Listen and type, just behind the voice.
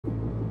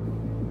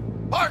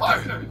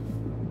Parker!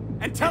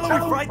 And tell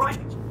her we fight.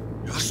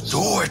 Just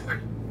do it!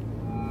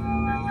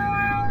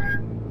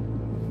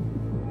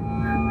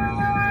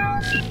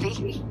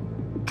 V?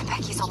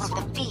 Konpeki's all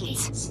over the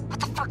feeds. What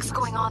the fuck's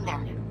going on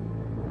there?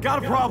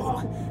 Got a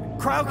problem.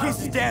 Cryo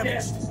case is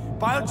damaged.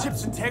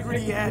 Biochip's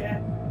integrity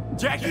at...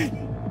 Jackie?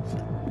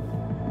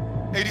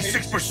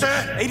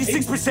 86%!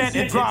 86%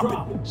 and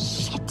dropping.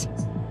 Shit.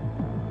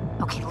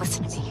 Okay,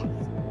 listen to me.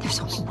 There's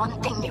only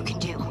one thing you can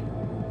do.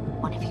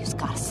 One of you's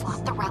gotta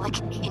slot the relic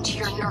into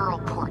your neural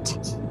port.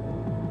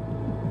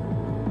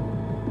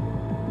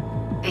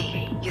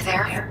 V, you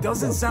there?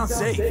 Doesn't sound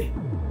safe.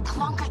 The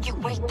longer you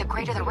wait, the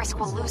greater the risk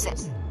we'll lose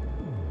it.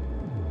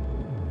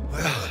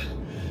 Well,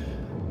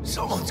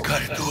 someone's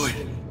gotta do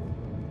it.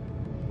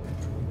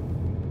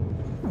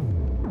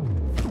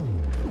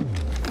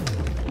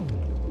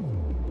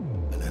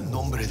 En el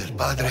nombre del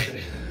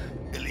Padre,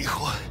 del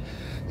Hijo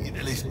y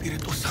del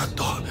Espíritu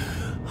Santo.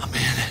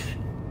 Amén.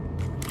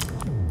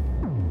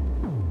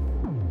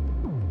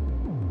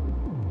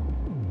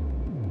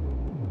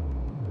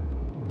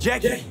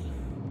 Jackie,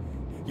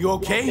 you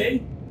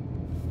okay?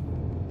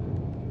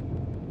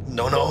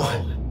 No,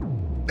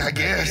 I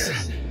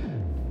guess.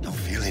 Don't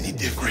feel any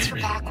different. Once you're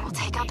back, we'll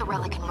take out the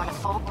relic and run a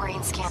full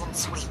brain scan and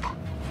sweep.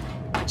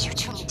 But you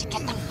two need to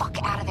get the fuck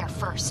out of there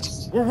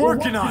first. We're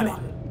working on it.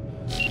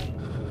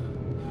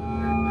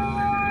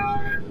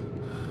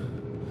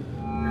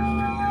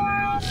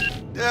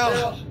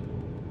 Del,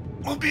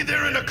 we'll be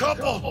there in a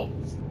couple.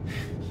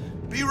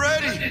 Be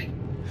ready.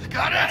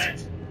 Got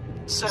it?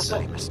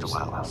 Certainly, Mr.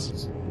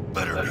 Wells.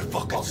 Better be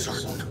fucking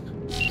certain.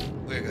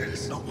 We're gonna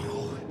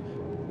somehow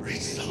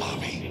reach the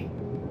lobby.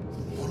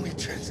 Only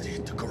chance to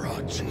hit the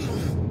garage.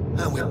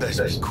 And we best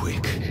be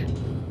quick.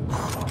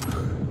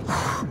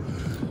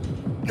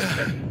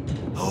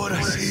 Oh, what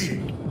I see?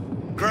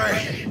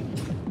 Great.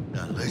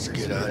 Now let's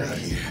get out of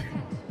here.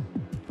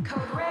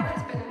 Code Red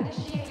has been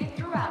initiated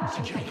throughout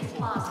Konpeki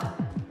Plaza.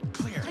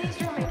 Clear. Please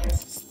remain.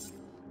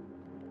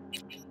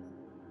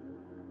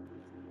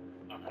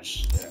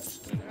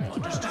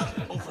 Understood.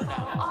 Over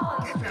now. All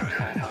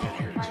instructions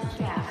given by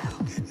staff.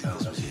 This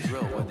was a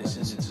drill where they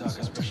sent in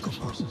Sokka Special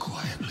Forces.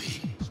 Quietly.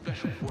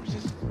 Special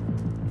Forces.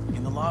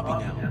 In the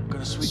lobby now. We're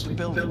gonna sweep the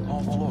building,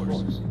 all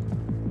floors.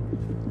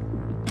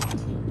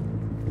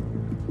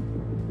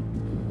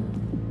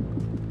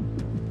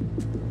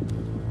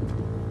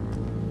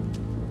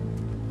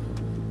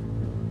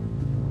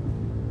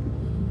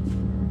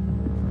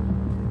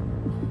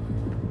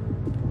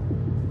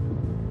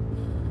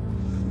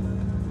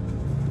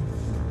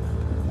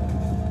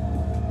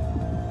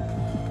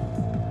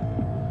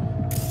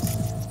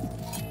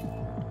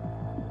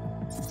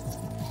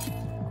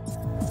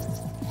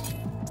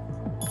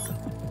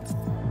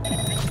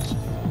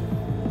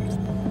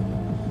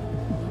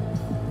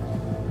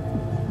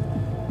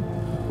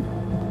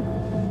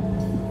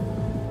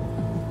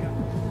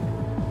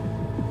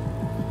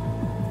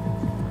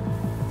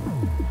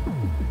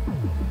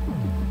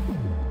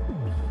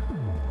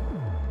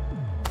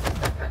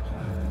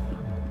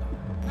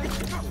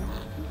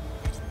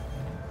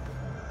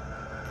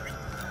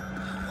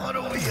 What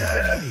do we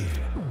have here?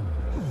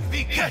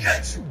 Be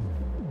careful.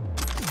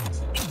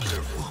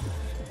 Careful.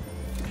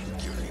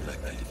 You're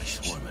likely to be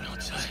swarming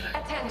outside.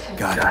 Attention.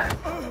 Got it.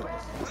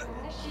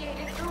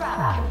 Initiated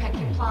throughout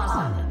Konpeki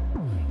Plaza.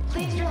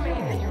 Please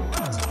remain in your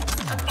rooms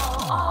and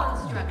follow all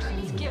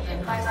instructions given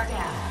by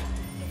staff.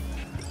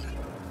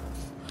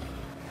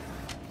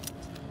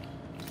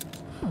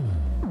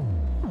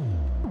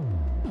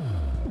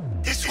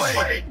 This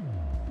way.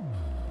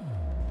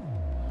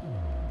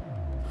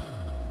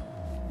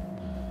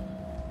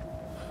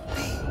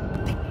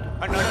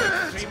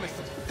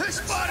 They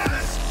spotted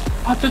us.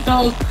 I thought that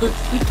was the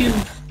freaking.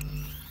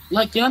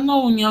 Like, y'all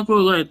know when y'all go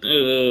like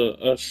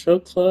a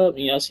strip club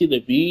and y'all see the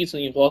bees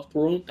when you walk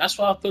through? That's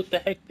what I thought the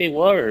heck they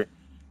were.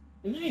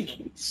 And they ain't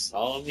gonna be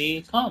saw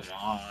me. Come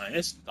on,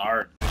 it's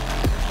dark.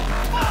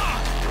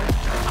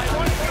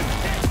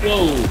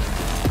 Whoa.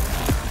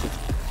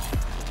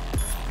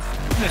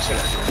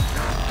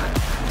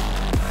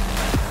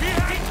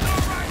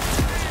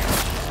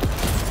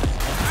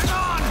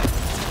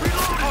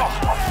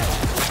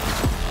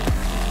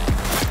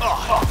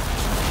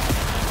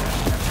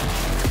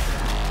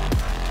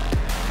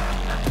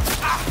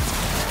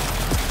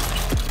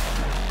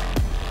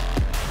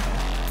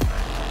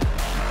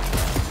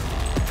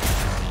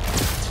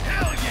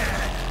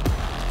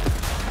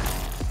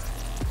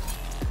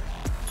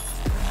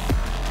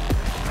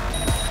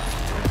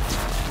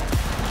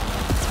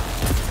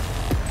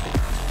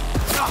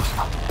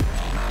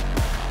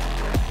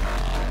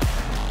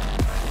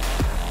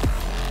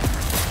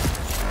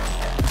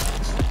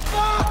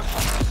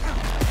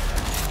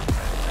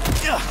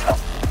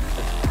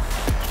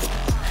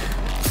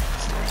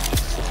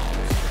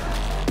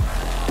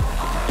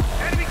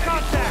 Enemy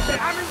contact!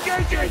 I'm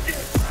engaging!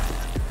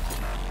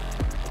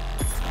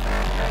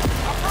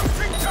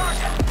 Approaching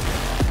target!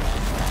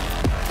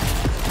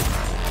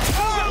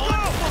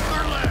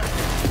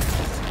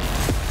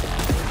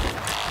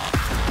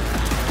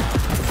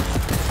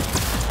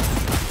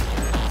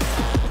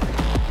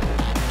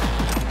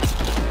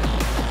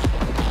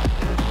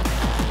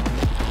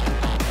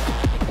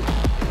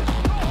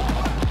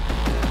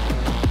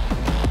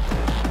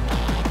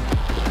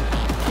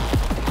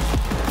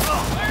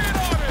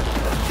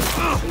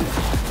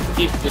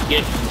 keep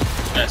forgetting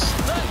that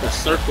the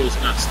circle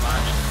is not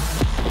sliding.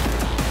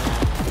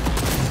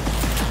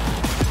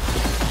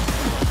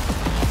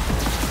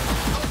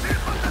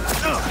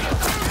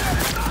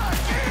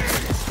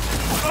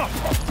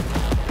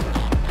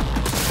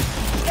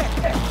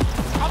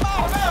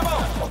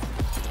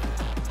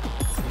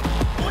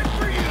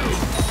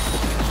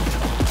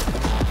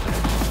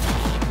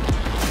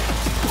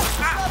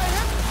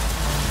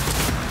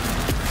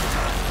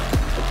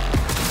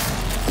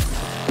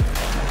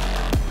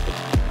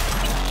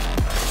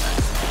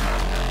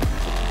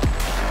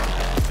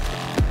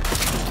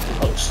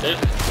 Oh shit.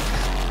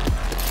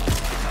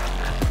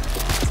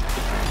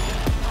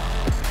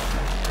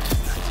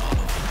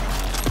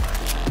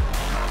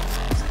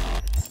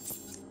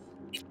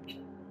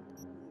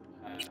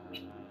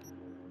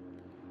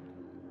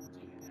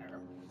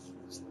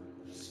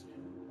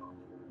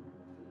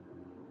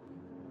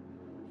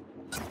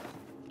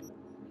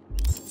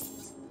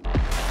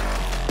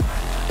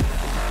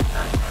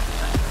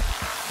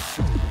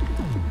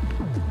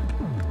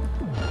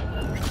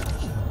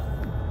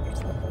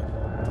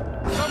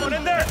 Someone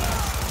in there!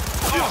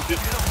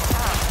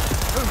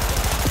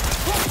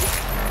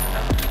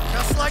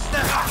 Just like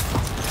that!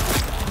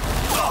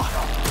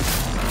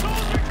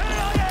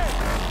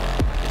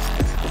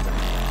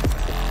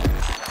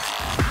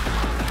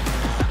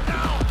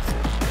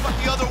 Fuck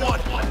the other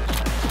one!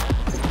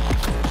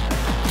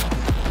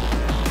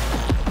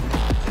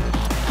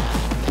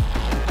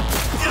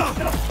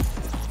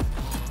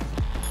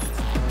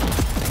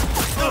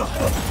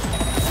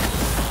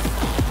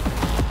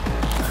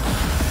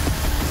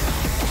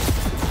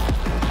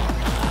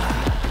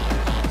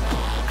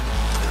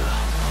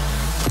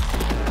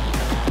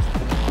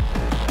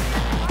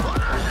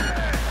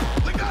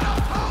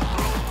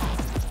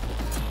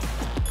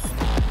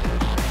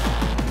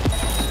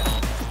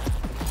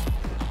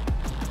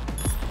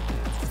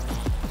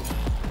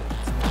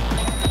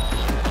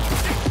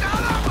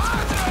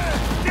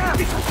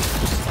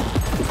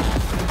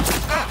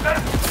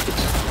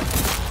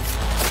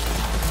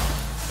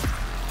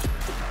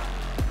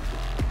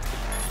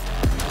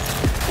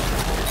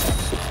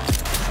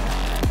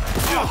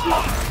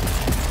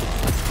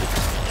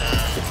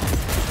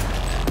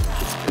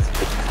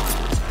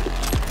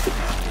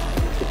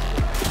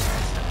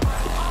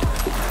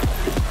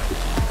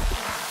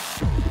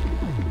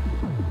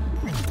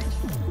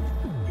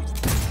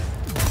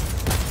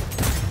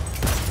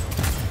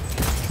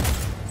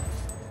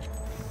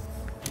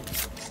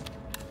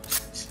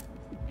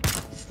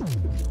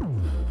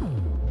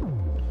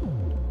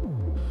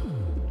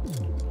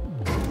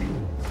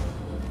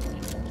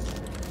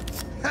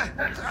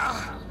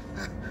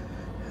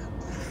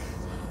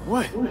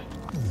 What?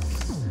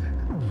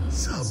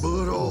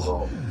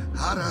 Saburo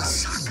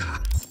Arasaka.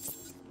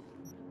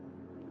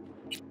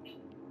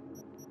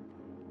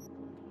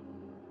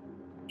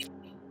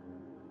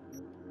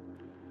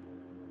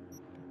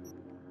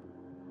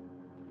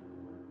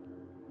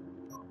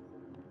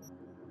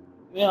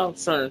 Yeah, I'm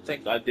starting to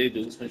think I did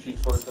do this mission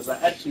before because I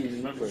actually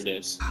remember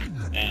this.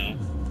 And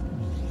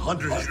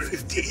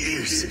 150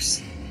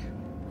 years.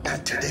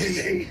 And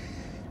today,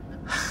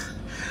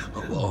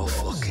 of all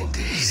fucking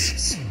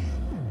days,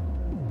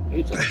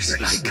 it's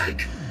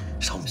like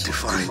some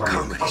divine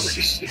comedy.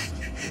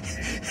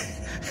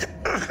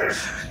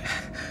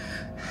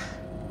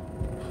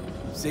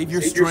 Save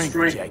your strength,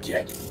 Jackie.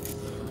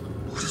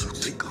 What do you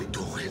think I'm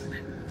doing?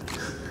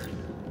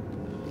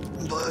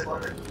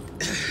 But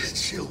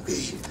she'll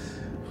be.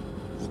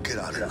 We'll get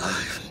out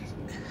alive.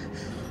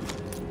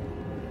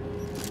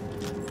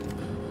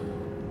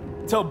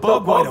 Tell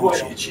Bug why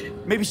don't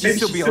you? Maybe she'd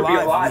still be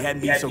alive if we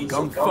hadn't been so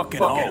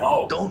gung-fucking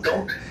old. Don't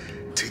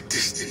take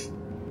this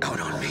out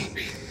on me.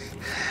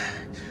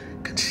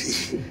 Can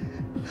see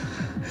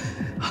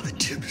how the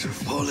chips are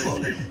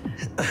falling.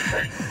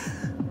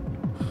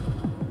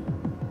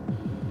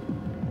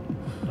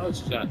 I was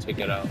just gonna take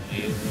it out.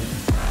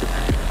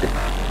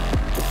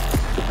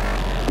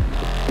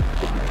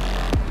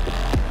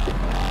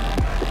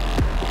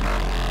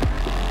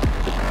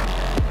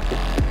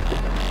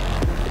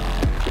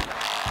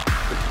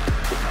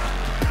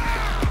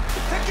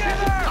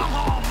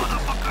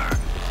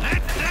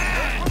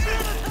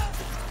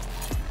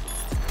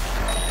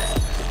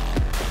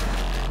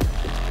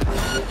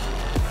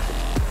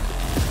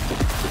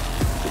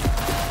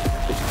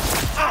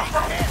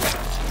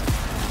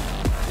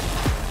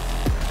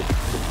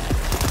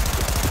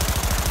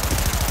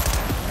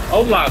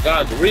 Oh my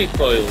god, the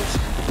recoil is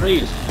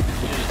crazy.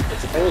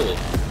 It's holy.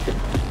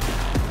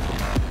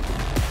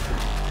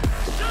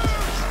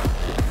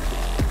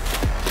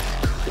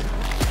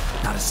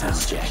 Not a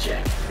sound,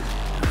 Jack.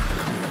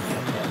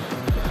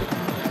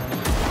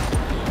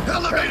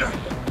 Elevator!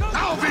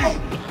 Alfie!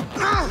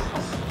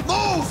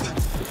 Move!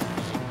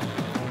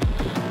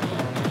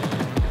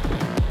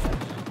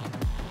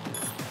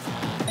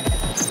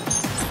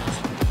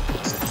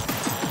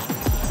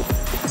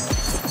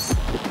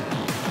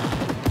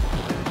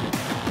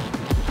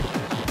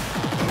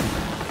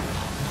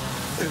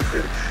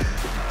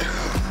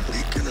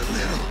 Leaking a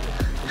little.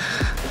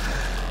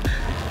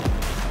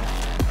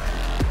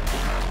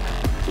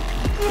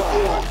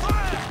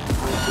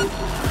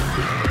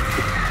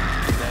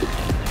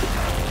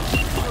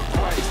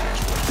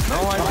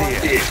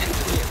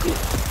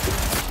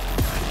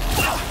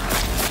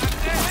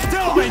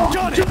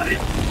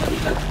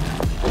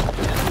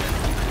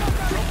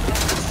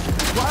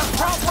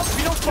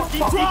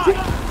 fucking try!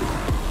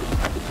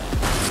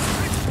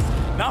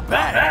 Not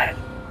bad.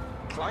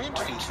 Client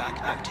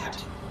feedback noted.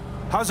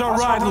 How's our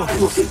ride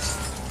looking?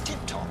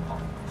 Tip-top.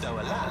 Though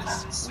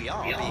alas, we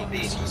are being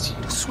misused.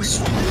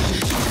 Sweet.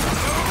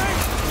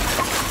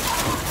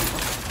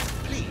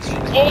 Please.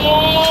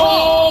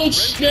 Oh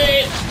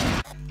shit!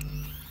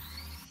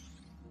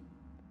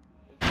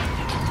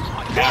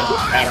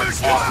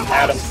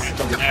 Adam.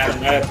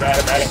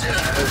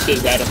 This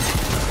is Adam.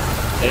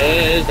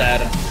 There's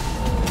Adam. A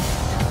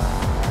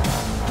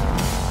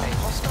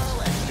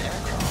hostile enemy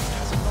aircraft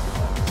has a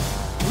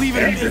knock-on. Leave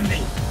it in me.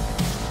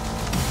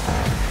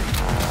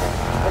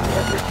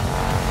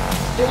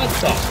 What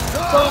the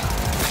fuck?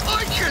 I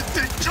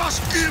can't just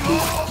give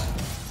up.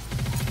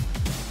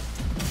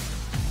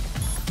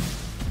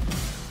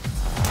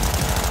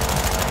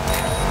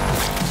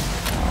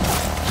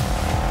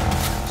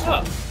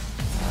 Fuck.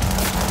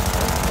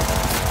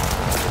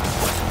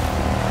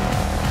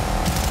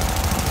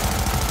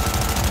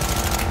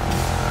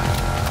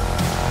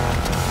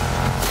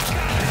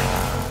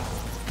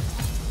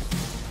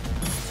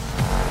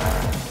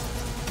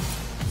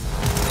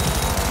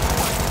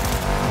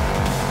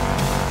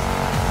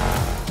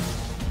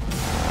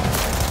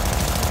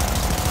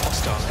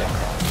 Hostile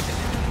aircraft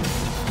eliminated.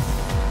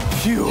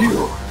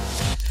 Phew.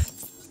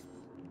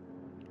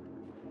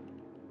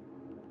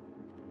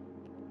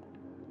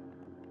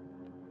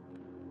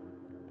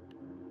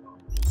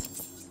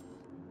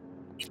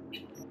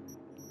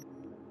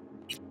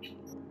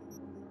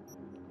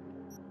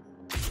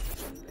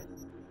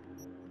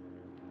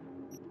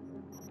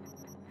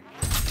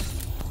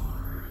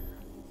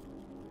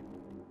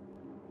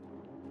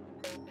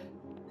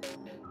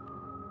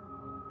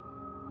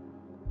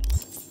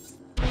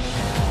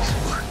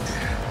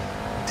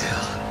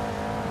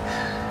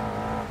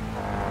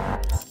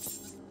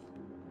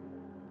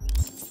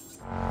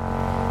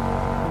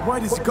 Why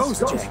does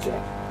Ghost Jack?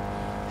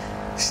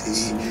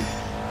 See?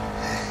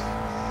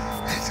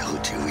 I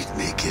told you we'd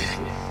make it.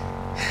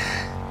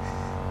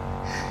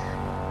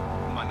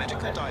 My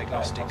medical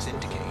diagnostics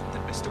indicate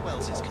that Mr.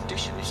 Wells's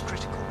condition is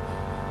critical.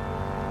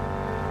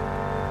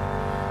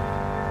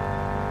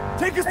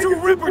 Take us to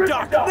Ripper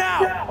Dock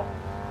now!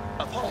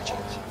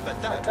 Apologies, but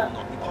that will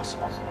not be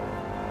possible.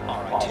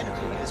 Our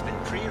itinerary has been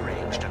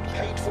pre-arranged and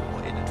paid for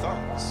in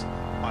advance.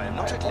 I am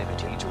not at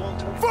liberty to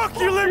alter it. Fuck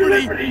your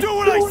liberty! Do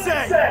what I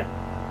say!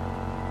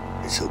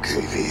 It's okay,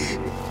 V.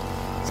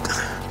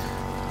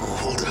 Oh,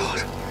 hold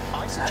out.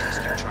 I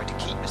suggest you try to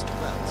keep Mr.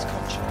 Wells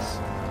conscious.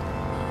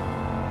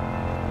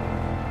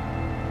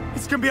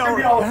 It's gonna be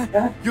alright,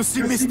 huh? You'll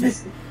see Misty,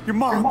 your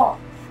mom,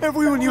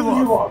 everyone you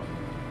love.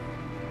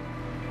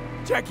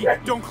 Jackie,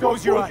 don't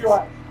close your eyes.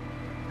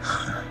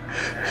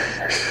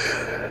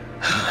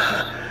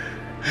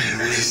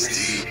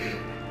 Misty.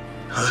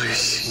 How does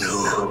she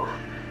know?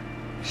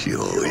 She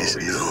always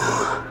knew.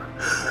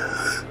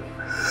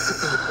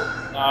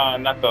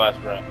 Not the last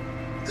breath.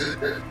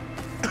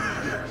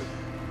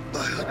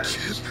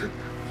 Biochip.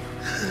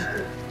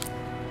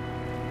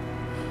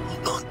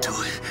 Hold on to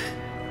it.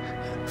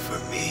 For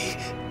me.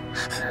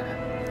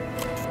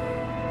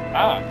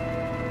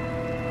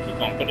 You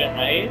gonna put it in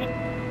my head?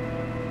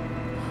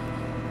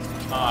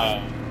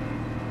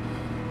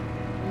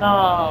 No,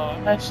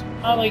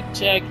 I like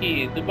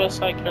Jackie, the best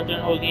side character in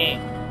the whole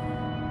game.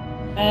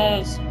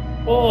 That's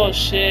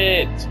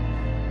bullshit.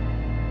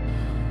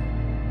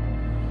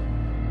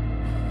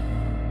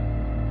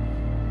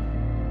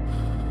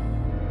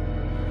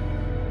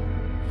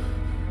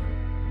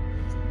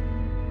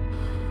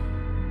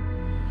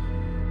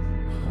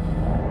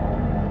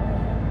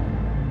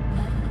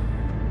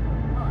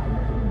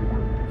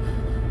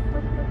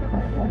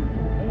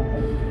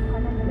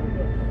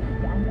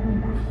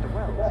 Mr.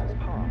 Wells has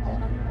passed.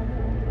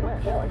 Where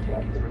shall I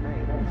take his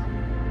remains?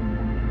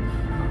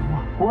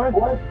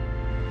 What?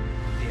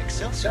 The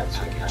Excelsior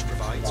package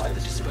provides for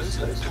the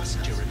disposal of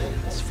passenger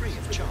remains free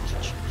of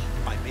charge.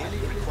 I merely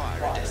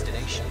require a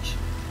destination.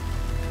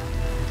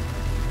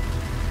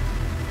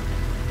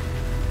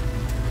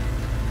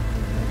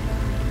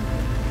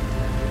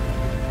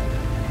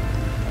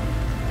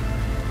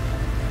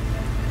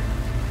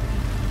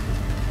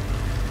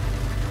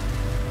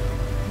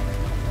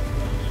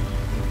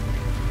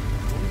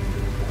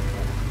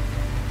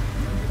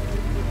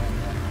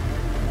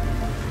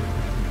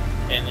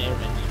 And they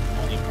really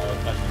money for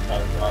fucking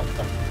about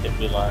something to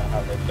be like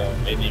how they go.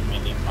 They need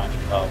money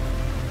for.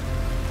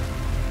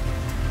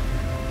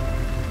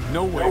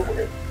 No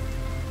way.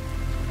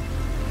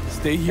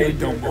 Stay here and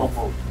don't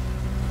move.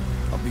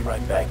 I'll be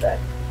right back.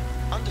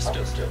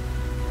 Understood.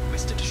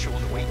 Mr.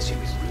 Deshawn awaits you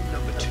in room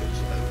number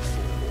 204.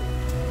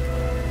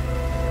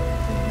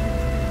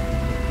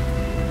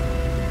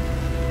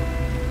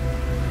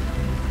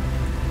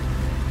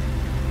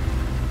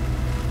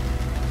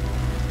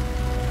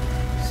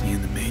 See you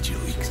in the major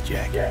leagues,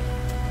 Jack.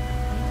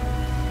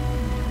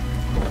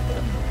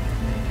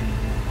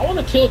 I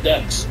wanna kill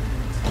Dex.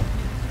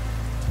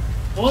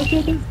 I wanna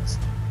kill Dex.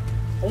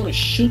 I wanna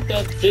shoot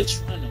that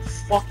bitch right in the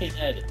fucking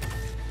head.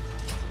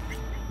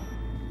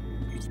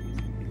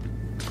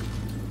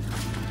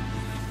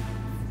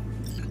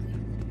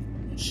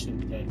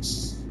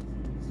 Thanks.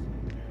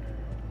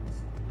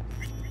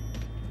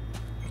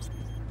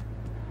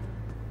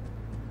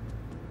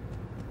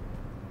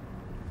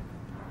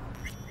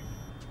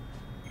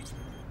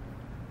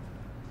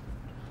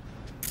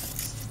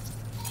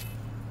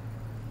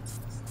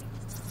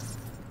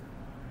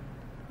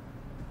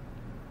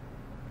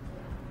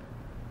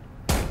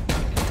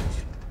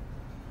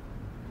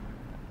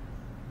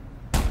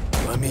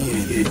 Let me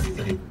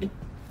in.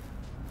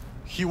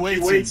 He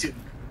waits.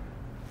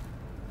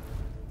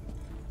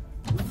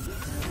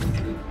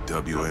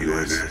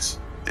 WNS,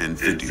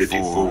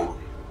 N54,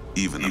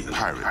 even the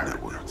pirate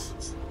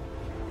networks.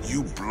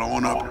 You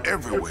blowing up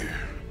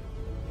everywhere.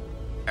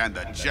 And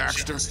the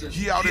Jackster,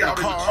 he out in the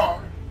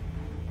car?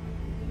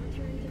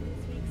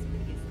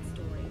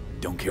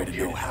 Don't care to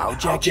know how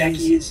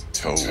Jackie is?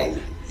 Told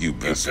you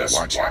best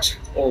watch it.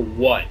 Or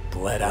what?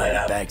 Bled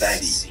out the back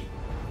seat.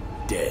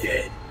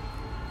 Dead.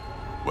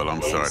 Well,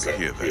 I'm sorry to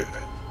hear that.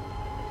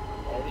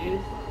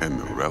 And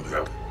the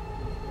relic.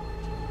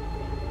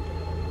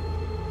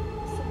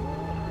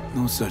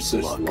 No such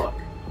luck.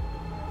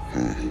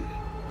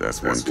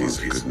 That's one piece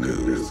of good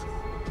news.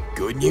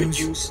 Good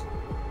news?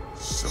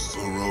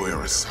 Saburo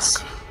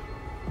Arasaka.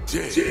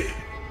 Dead.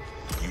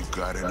 You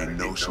got any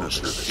notion of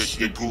the shit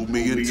you pulled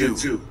me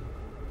into?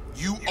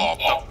 You are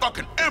the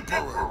fucking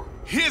Emperor!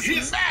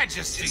 His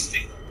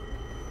Majesty!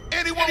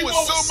 Anyone with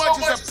so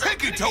much as a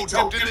pinky toe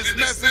dipped in this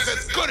mess is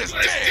as good as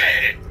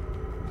dead!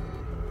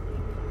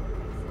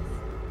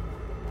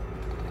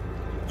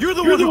 You're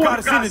the one who got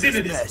us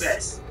into this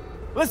mess.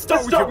 Let's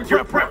start with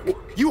your prep work.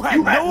 You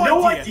had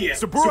no idea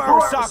Saburo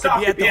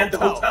Arasaka would be at the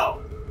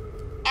hotel.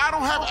 I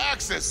don't have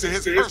access to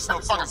his personal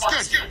fucking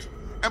schedule.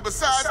 And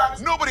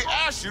besides, nobody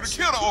asked you to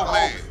kill the old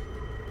man.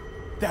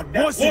 That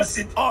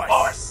wasn't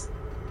us.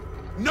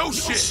 No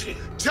shit.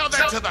 Tell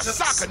that to the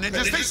soccer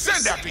ninjas they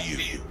send after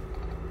you.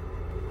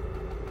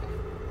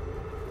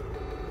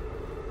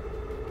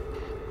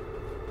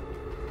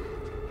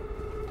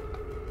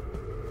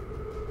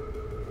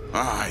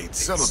 Alright,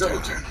 settle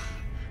down.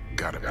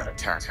 Gotta be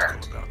tactical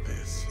about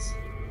this.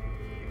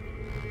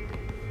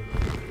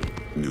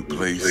 New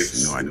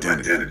place, new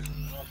identity.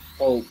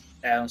 Oh,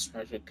 Adam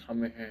Smith should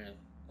come in here and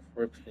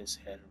rip his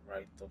head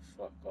right the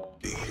fuck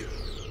off.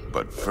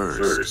 But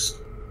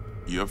first,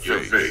 your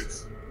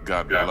face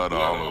got blood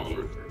all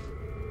over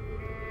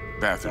it.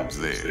 Bathroom's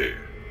there.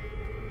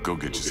 Go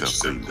get yourself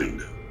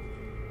cleaned up.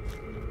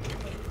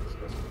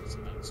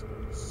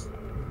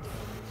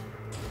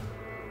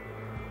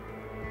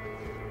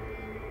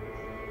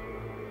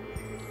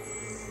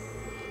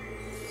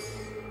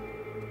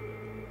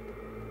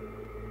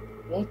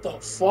 What the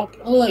fuck?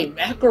 I look like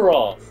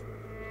Makarov.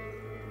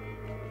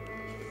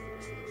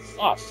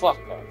 Oh, fuck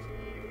off.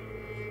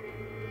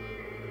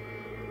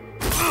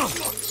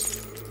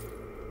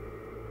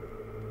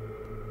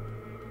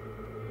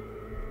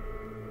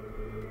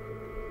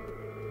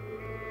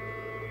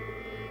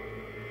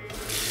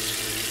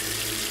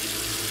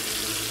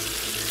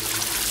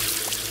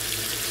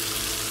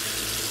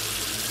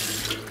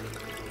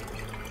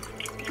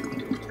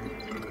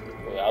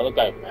 Well, I look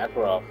like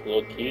Makarov,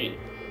 little kid.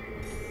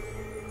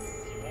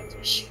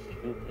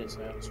 Shoot his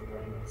ass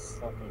right in the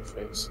fucking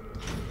face.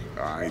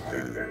 Alright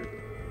then.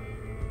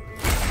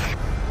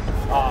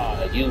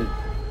 Ah, you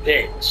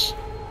bitch.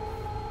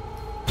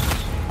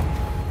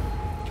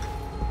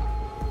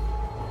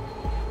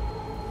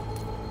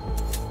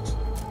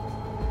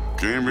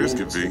 Game risk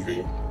it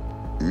be.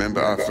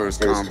 Remember our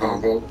first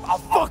combo? I'll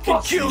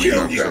fucking kill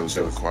You you. chose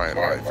the quiet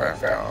life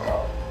after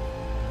all.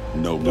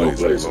 No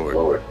blaze of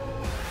Lord.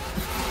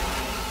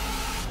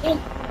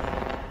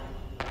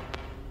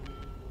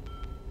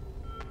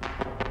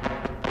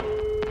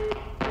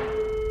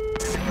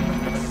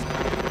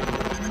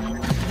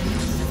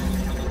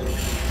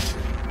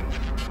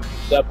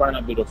 That might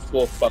not be the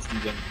full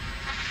fucking game.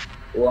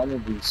 Or I'm gonna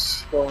be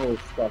so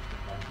fucking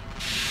mad.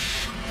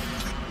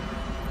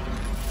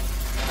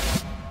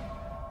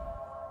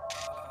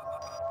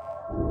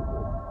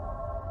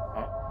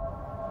 Huh?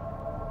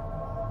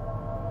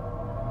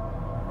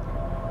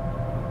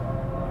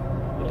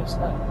 What's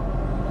that?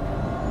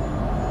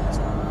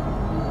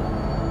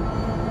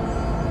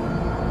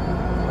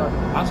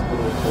 Hospital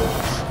report.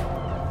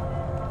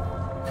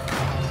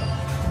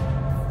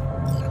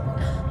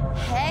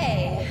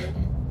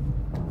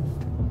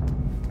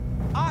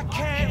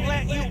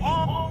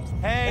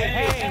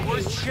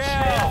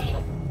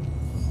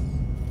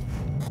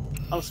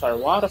 I'm sorry,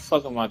 why the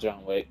fuck am I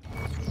John Wick?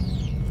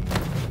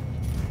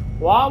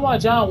 Why am I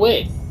John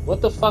Wick?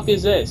 What the fuck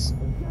is this?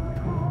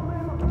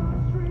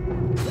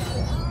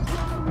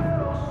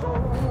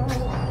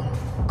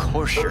 Of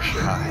course you're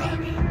high.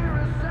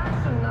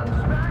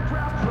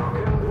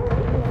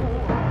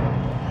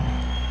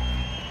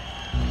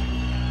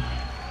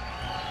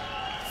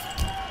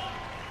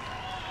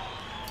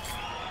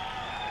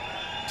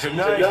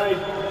 Tonight,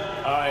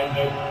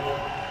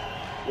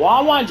 Why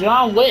am I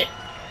John Wick?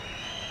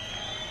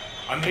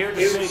 I'm here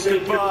to say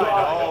goodbye to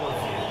all of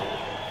you.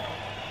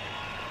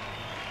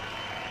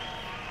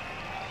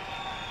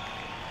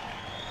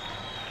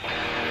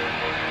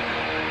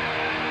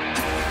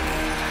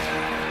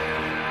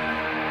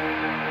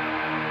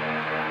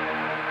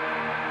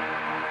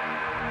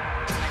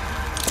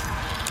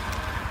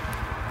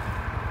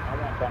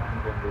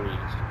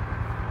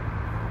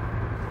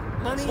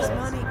 Money's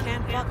money,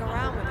 can't fuck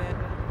around with it.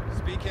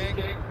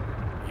 Speaking.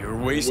 You're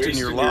wasting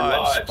your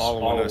lives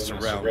following us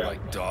around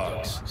like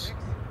dogs.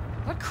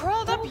 What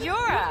crawled up your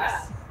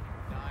ass?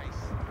 Nice.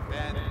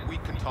 Then we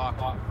can talk.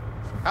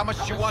 How much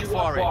do you want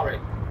for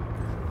it?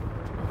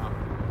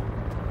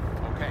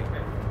 Okay.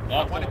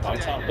 I'm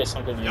trying to put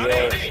something in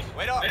yours.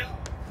 Wait up!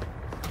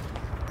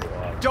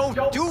 Don't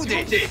do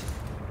this!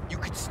 You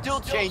could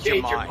still change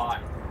your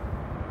mind.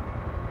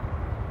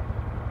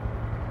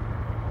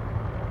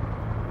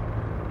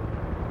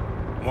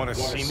 Want to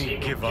see me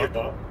give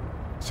up?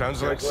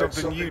 Sounds like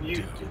something you'd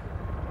do.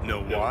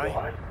 Know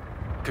why?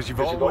 Because you've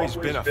always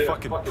been a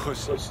fucking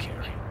pussy,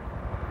 Carrie.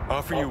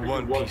 Offer you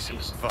one piece of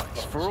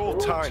advice, for old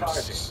time's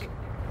sake.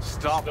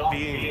 Stop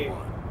being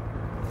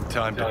one.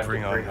 Time to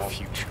bring on the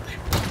future.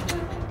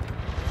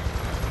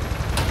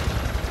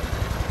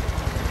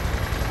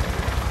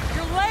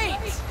 You're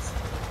late!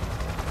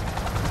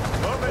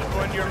 Love it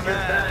when you're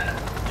mad.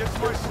 Gets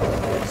my...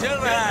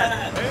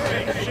 Silverhand!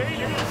 Hey,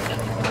 Shady!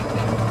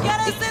 Get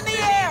us in the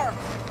air!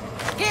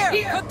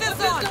 Here, put this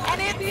on,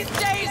 and it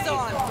stays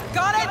on.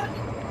 Got it?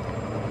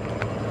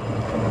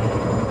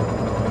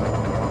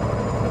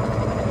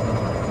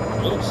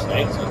 Looks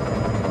sexy.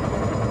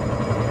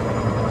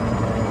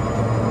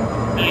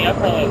 Hey, I'm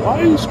probably like, why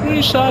are you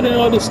screenshotting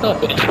all this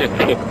stuff?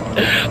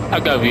 I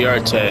got VR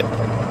chat.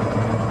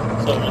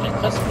 So when I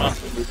customize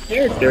the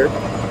character,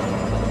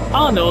 I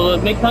don't know,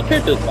 it'll make my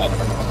character look like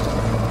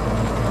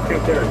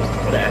character is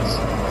badass.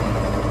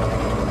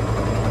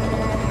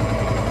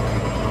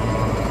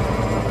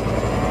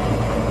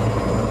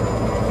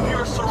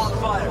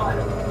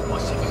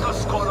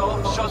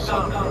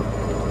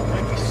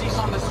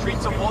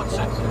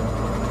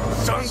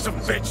 Sons of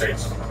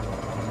bitches!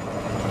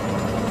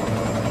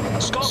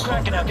 Skull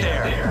cracking out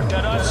there.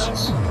 That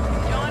us?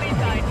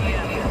 Johnny's idea.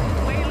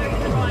 Whalers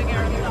drawing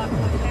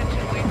Aristotle's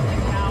attention away from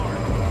the tower.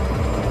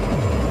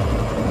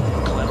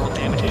 Collateral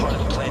damage part of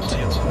the plan,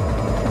 too.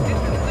 This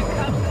is the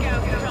Cub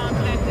Scout John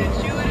sent to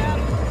chew it up,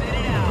 spit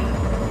it out.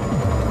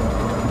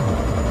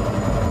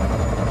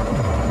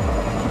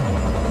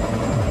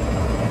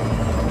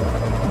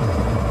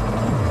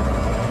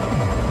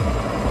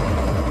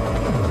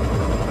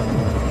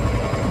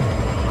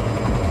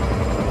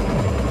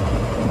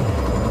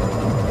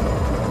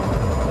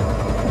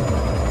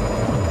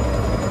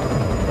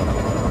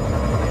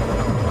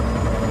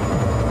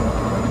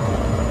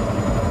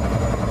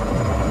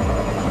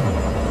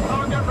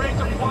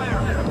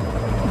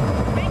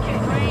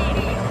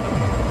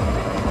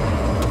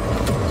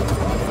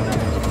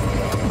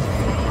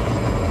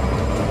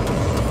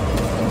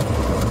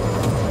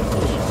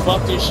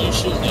 Fuck is you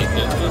shooting at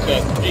this? Look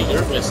at me,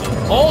 you're missing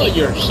all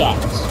your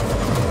shots.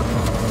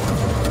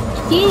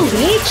 Dude,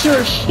 hit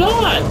your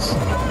shots!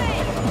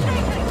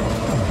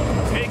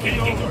 Taking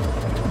over!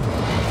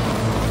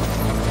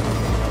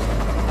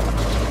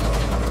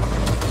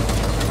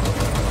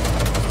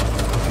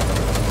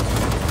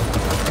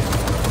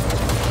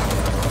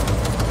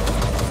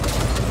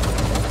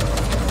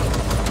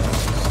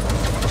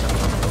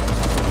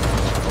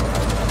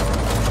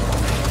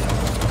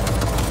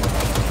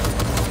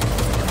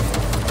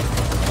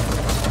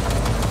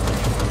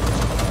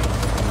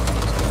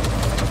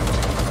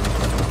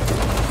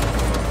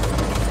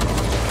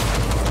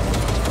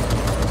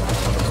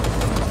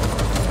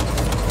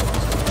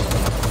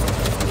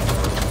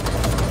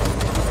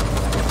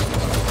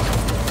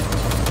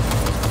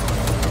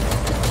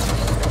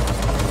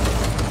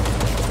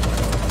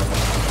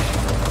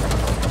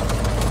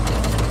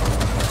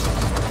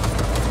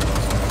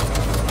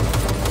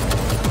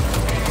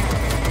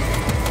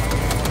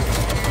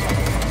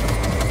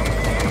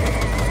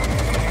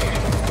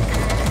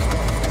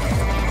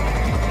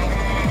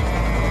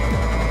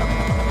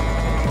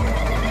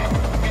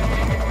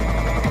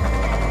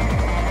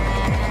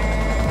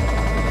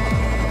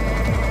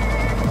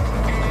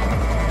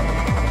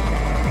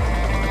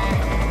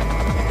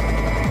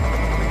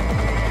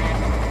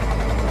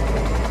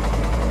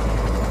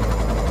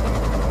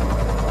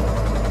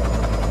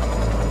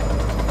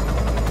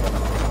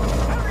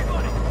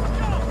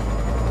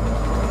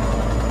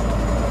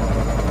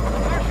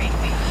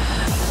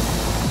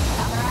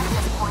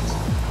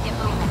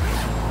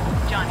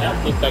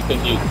 Looks like a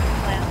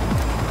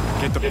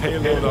nuke. Get the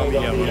payload on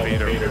the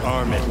elevator,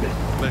 arm it,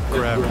 let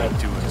gravity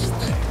do its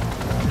thing.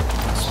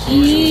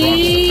 Explosion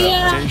rocks the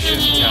foundation,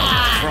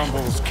 tower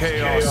crumbles,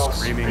 chaos,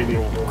 screaming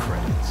roll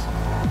credits.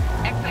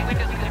 Exit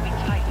windows are gonna be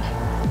tight.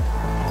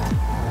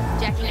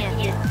 Jackie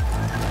in.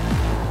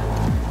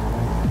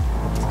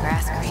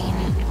 Grass green,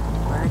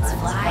 birds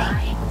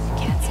fly,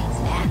 cats eat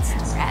gnats,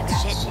 rats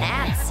shit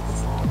gnats.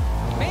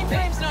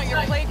 Mainframe's not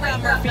your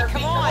playground, Murphy.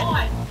 Come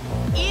on.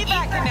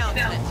 Evac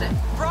announcement.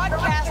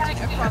 Broadcasting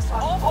across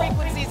all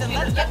frequencies and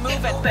let's get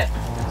moving.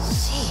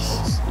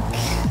 Jeez.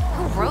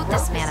 Who wrote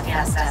this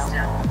manifesto?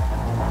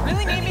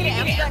 Really need me to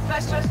answer that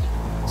question?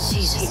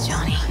 Jesus,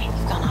 Johnny.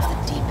 You've gone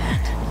off the deep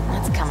end.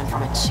 That's coming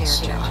from a chair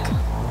jock.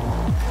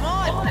 Come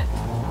on.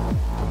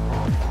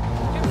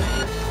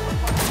 Good.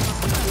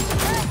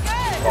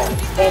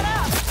 Keep that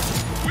up.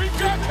 We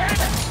got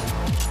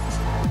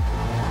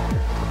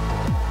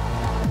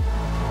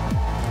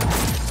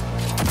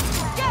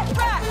Get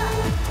back!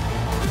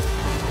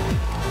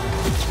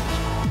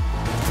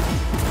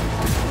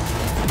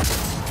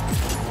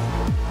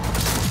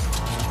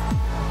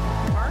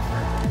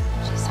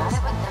 She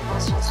started with the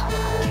most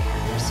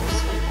care, so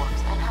sweet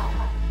warmth and hope.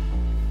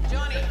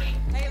 Johnny,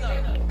 Halo.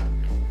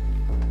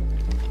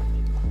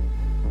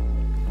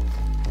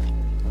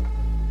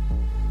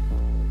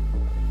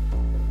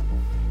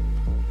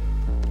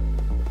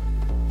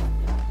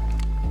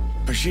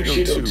 Bushido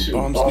 2,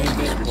 bomb's name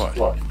is what?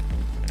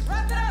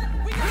 Wrap it up!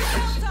 We got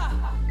Delta!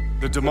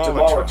 The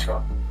Demolitor.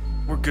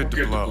 We're good to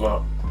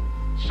blow.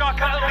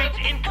 Shotgun elites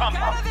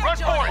incoming! Out of there, Run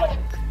for Johnny. it!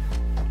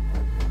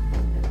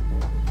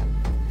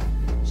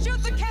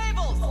 Shoot the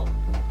cables!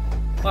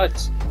 What?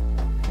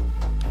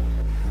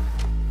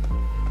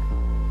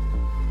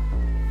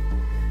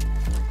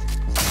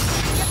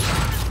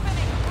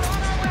 Spinning! We're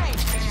on our way!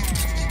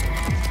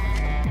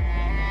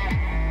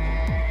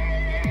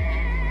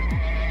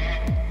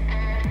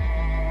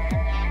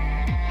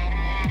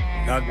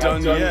 Not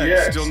done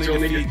yet. Still need to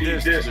feed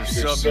this to their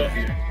sub.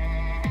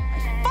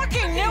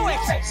 Fucking knew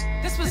it!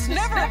 This was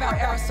never about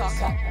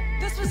Arasaka.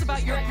 This was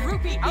about your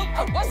groupie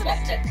output, wasn't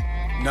it?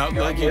 Not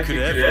like you could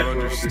ever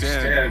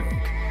understand.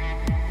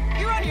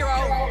 You're on your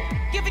own.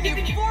 Giving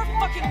you 4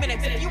 fucking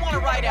minutes if you want to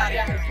ride out of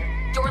here.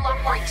 Door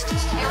lock breached.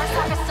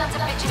 Arasaka sons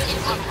of bitches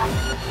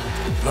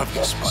incoming. Love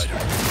you, Spider.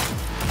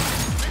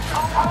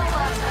 Oh, my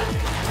love.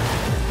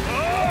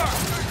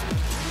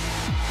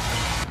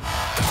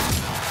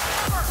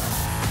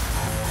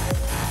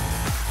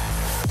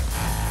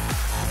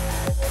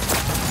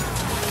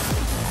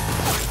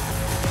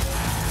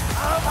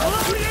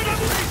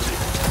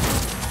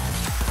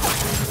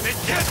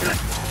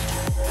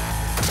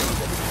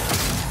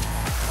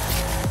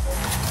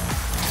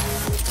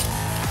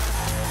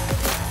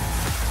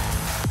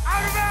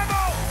 Out of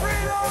ammo!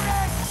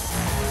 Reloading!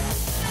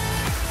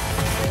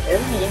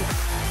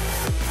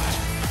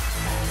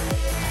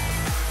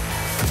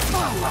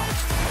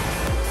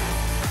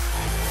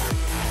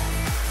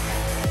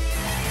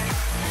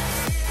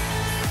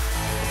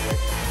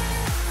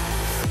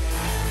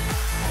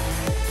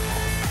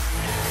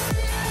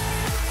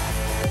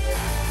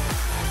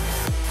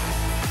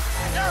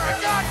 You're a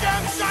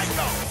goddamn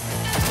psycho!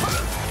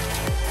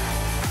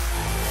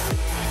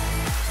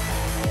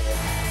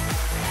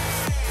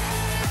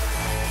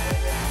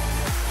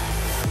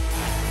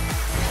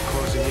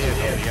 Closing in on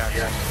the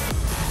action.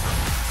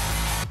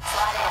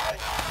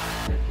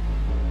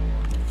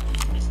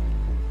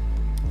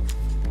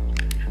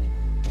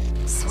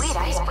 Sweet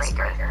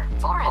icebreaker.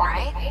 Foreign,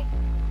 right?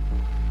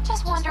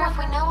 Just wonder if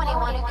we know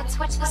anyone who can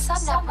switch the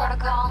subnet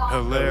protocol.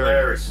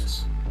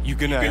 Hilarious. You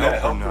gonna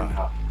help or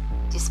not?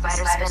 Do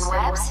spiders spin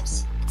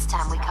webs? It's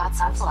time we caught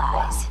some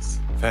flies.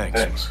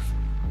 Thanks.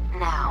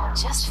 Now,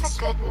 just for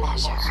good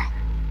measure.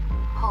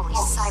 Holy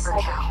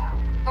cybercow.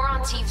 We're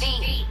on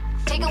TV.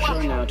 Take a Turn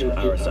look. now to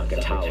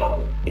Arasaka Tower.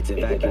 Its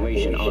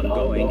evacuation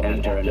ongoing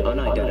after an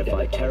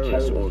unidentified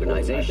terrorist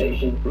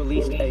organization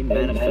released a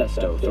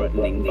manifesto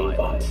threatening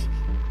violence.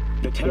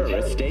 The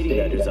terrorists stating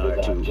their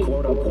desire to,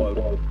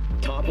 quote-unquote,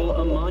 topple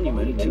a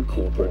monument to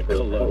corporate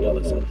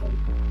colonialism.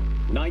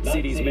 Night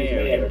City's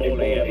mayor,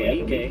 Ole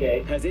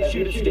Enrique, has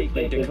issued a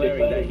statement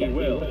declaring that he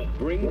will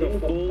bring the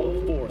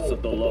full force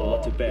of the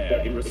law to bear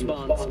in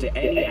response to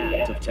any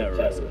act of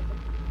terrorism.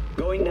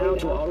 Going now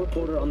to our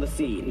reporter on the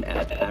scene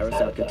at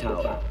Arasaka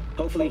Tower.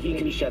 Hopefully he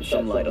can shed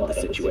some light on the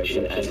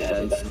situation as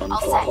events unfold.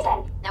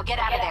 All set. Now get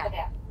out of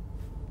there.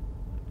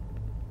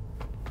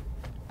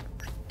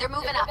 They're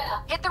moving up.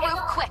 Hit the roof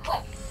quick.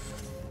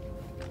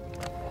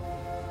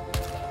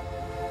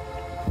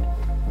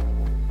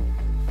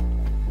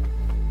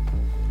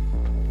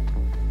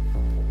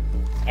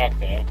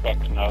 Okay,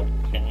 fucking up.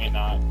 Can we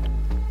not?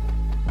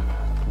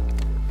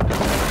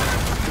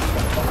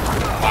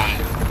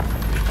 Fine.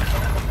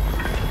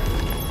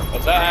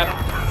 What's that, Adam?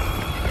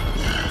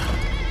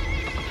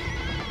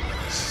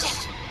 Shit!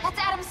 That's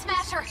Adam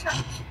Smasher!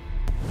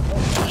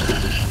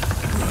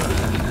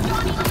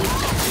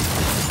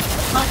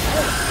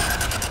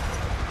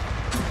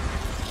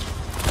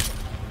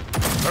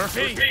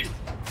 Murphy?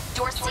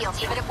 Door sealed,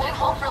 but it won't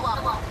hold for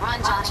long. Run,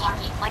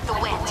 Johnny. Like the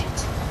wind.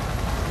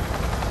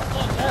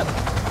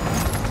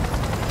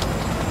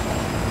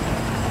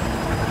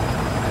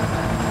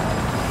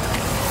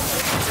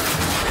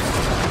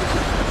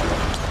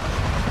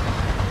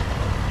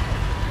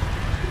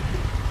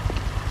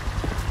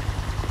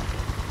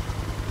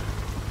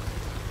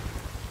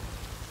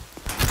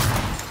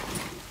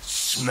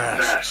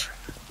 Smash.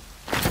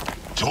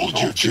 Told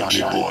you,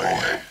 Johnny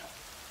boy.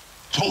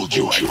 Told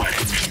you I'd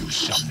end you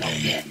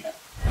someday.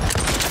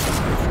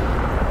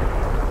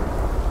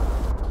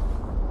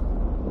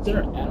 Is there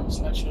an Adam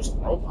Smasher's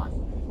robot?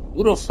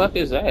 Who the fuck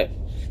is that?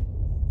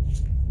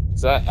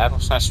 Is that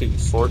Adam Smasher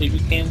before he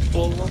became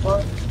full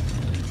robot?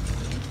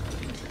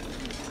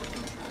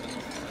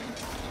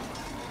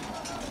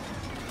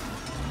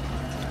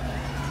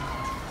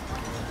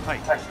はい、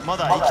ま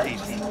だ生きてい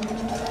ます。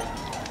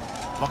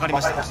わかり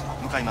ました。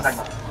向かいます。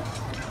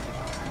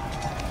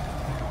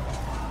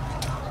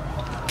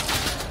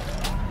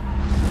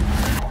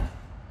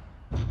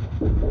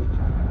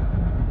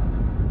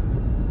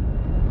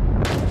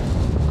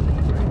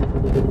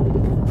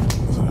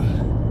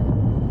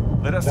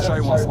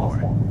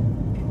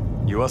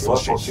Your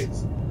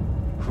associates.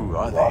 Who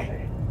are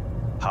they?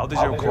 How did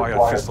you acquire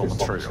fissile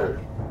material?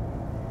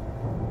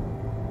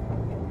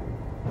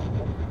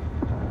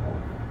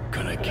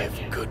 Gonna give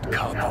good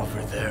cop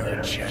over there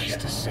a chance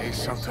to say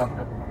something?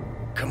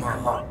 Come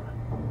on.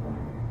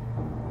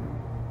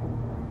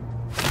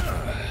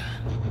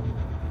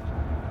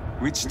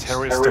 Which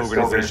terrorist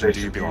organization do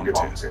you belong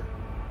to?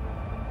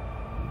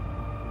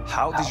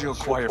 How did you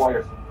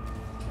acquire...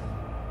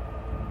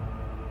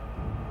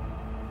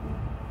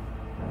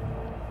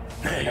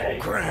 Hey,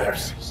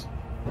 Gramps.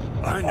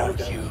 I know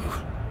you.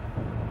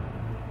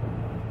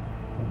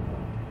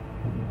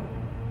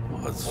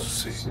 外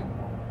せ。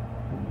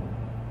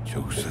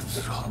直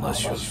接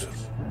話をする。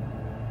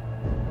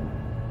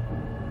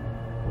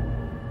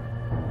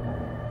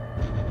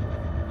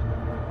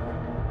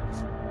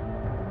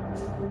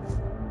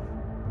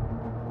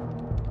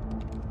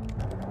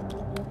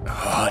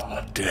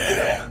Hot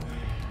damn.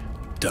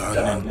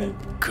 Done and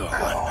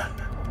gone.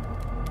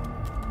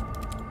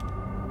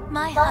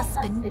 My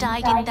husband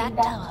died in that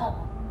tower.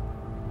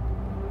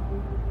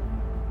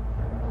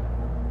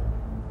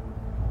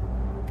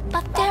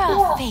 But there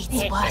are fates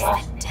worse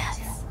than death.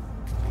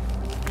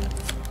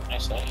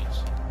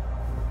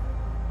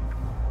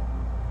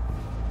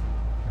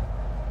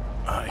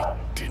 I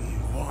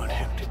didn't want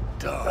him to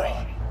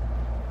die.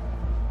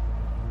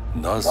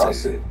 な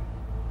ぜ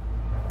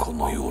こ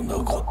のような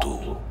こと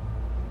を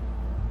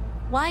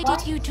Why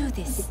did you do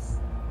this?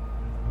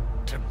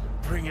 To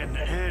bring an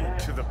end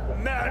to the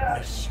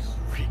madness you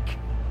wreak.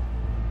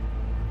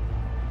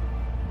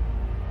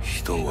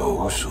 人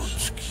は嘘を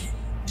つき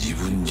自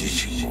分自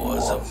身を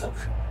欺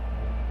く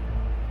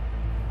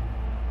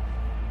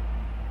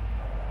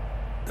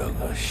だ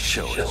が死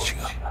者は違う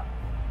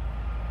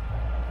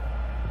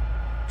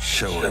死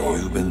者は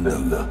雄弁だ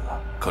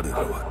が彼ら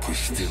は決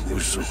して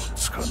嘘を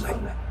つかない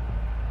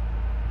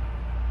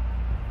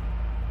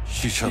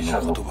死者の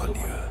言葉に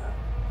は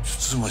つ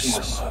つまし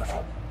さがあ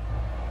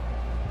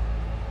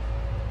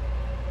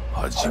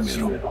る始め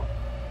ろ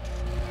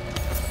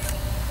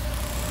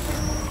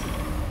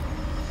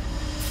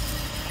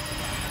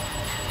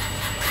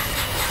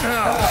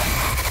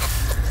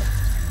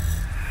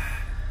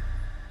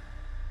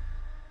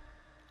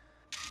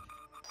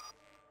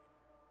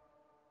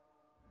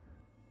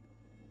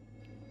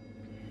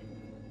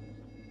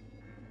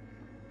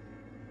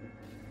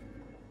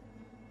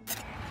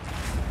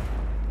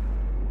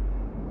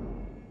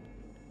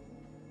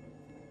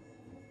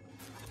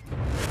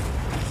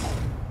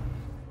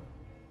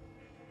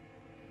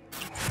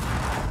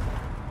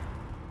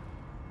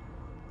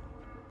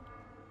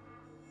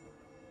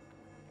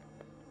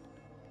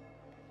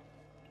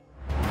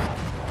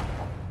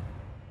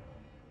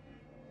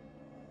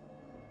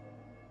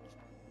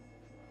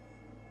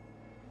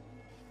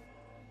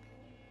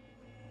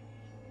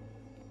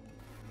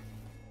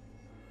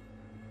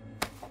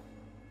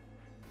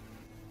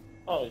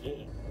Oh, yeah.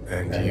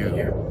 And you?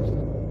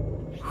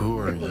 Who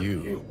are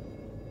you?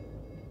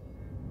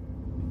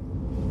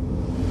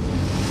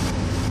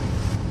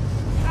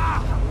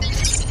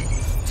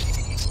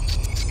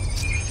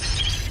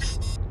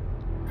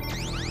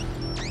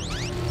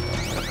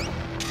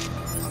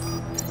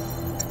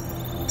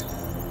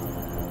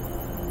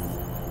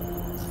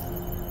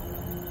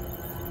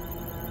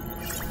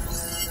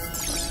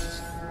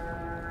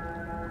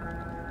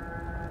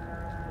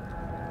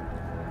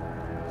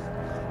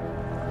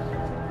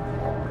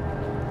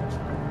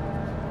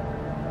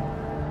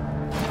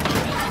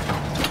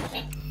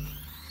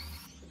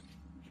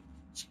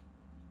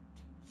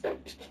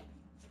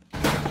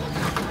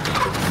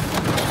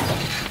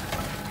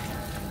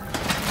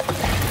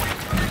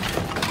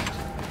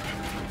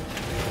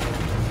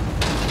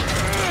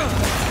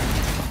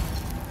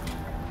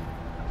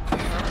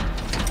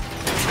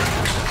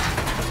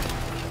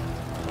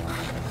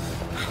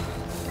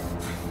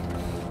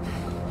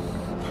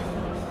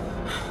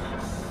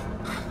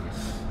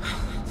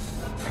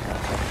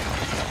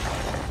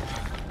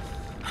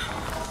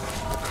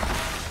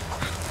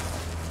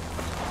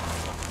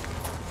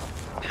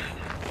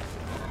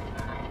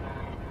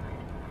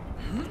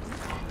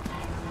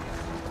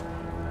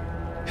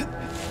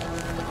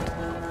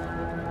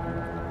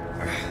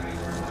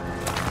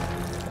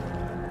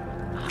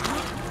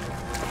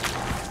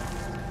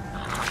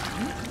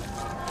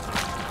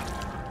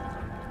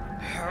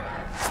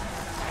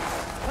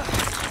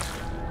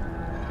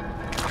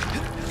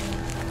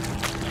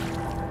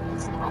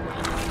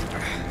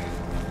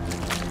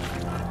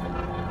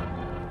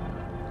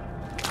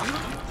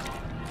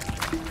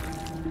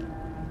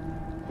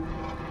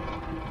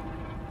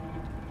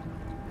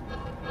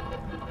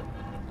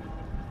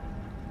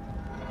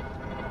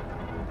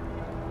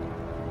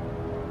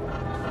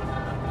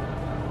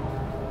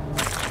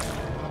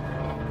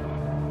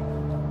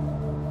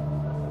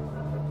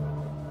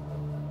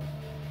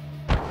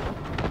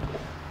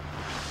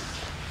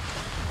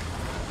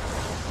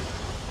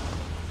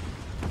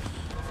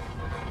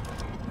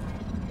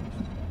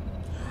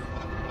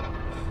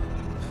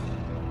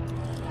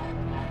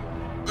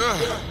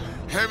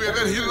 Heavier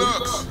than he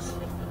looks.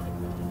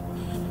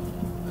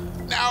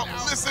 Now,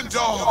 listen. Listen,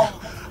 dog.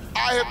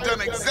 I have done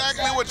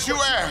exactly what you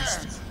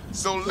asked.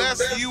 So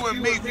let's you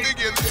and me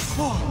figure this.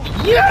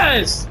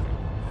 Yes!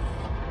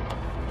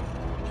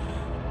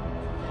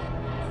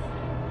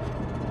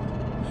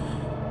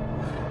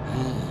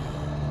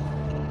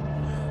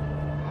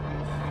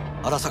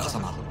 Arasaka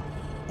様、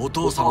お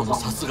父様の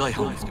殺害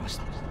犯を見つけまし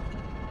た。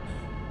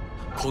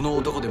この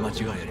男で間違い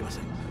ありま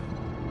せん。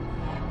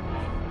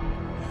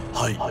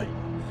は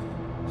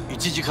い。1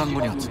時間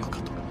後には着くか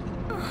と。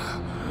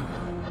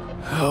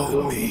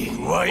Help me.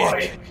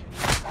 Quiet.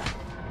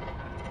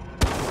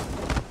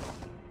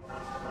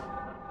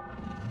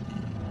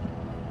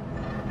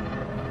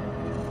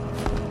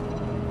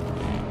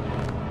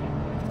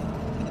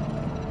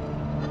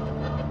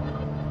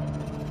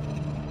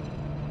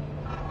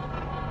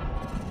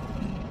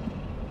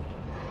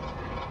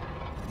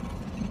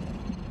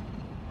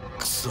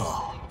 く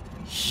そ、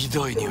ひ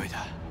どい匂い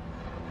だ。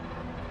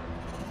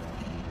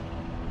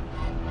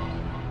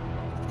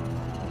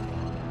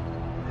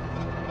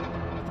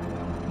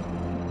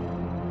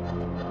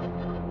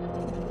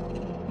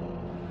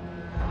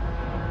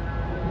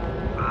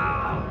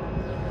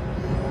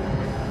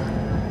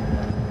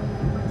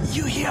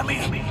You hear me?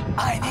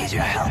 I need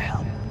your help.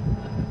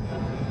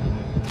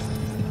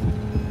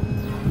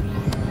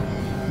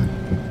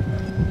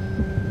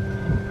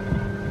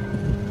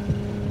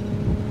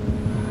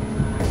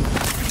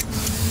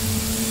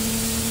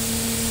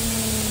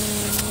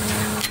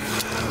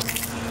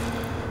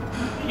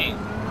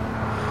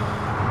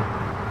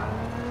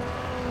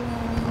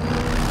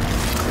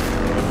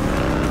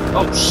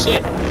 Oh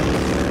shit.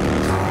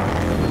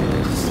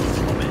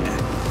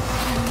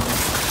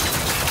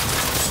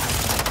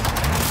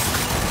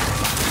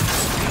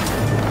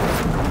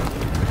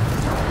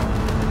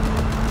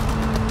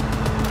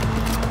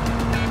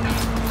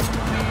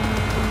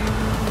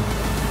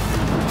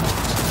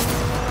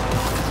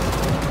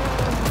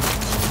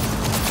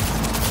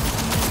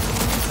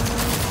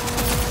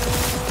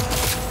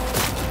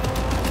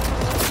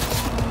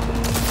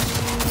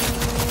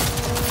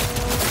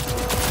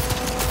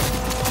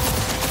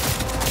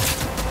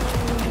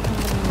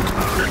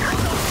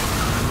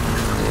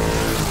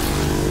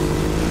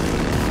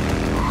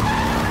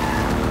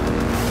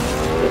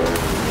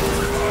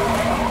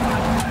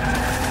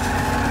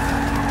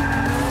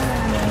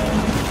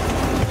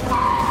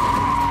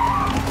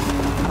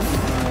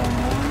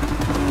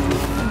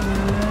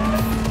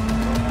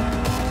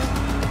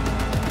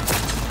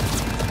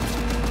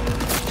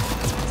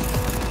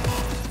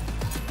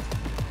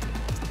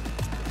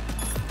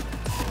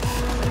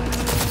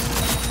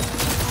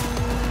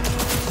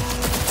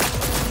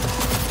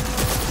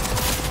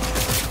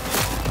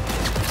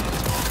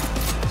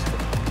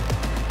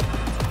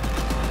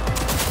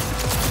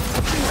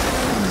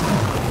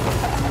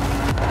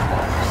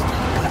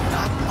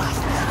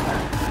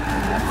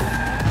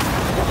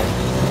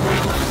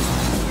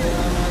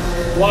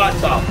 What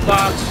the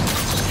fuck?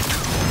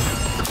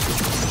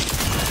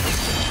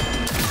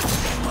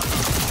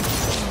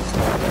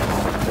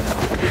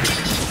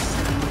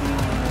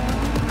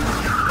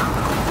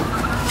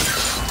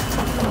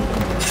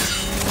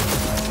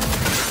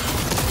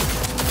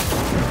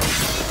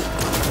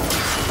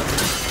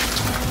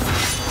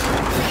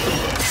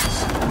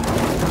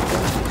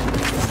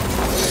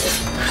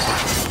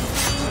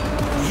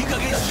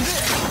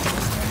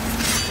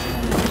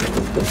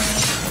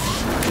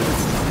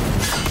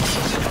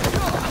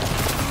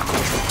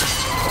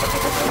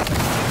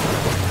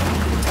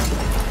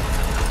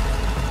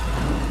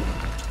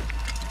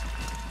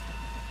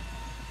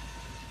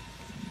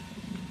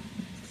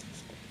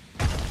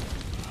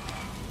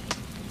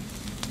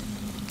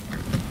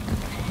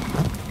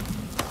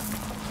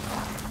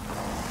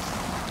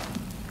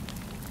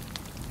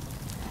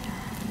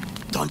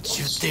 Don't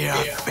you dare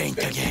faint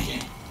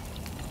again.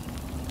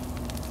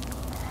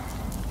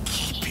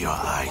 Keep your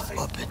eyes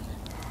open.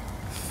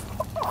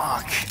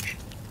 Fuck.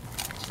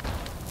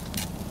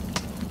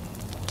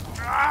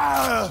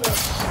 Ah!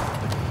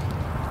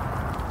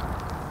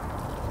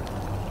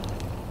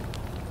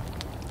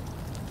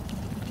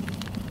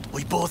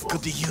 We both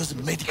could use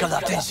medical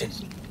attention.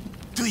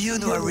 Do you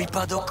know a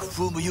Reaper Doc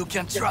whom you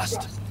can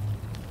trust?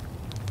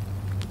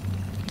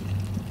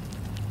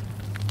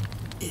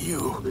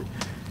 You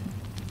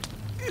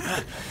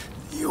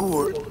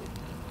were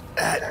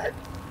at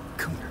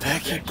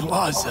Konpeki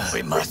Plaza.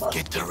 We must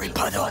get to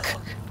Reaper Doc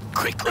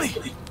quickly.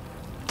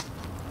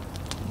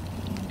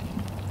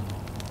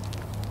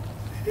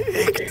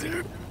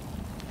 Hector.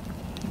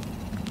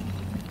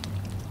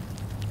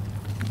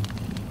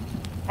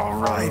 All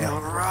right.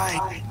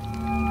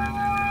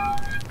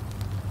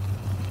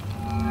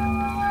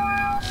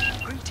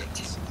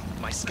 Greetings.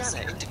 My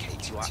scanner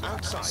indicates you are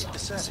outside the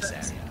service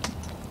area.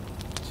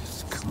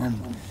 Just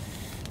come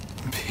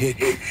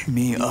pick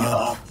me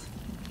up.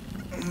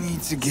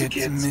 Need to get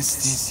to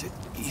Misty's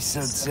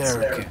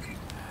Esoterica.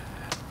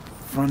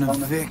 Front of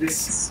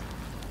Vic's.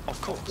 Of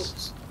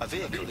course. A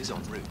vehicle is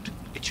en route.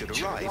 It should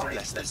arrive in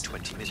less than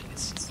 20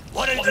 minutes.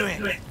 What are you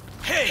doing?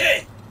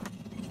 Hey!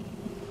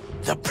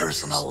 The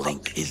personal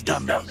link is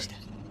damaged.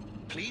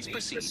 Please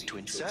proceed to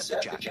insert the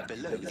jack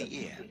below the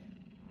ear,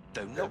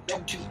 though not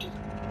too deep.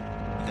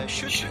 There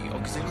should be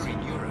auxiliary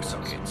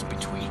neurosockets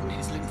between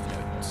his lymph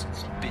nodes,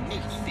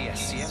 beneath the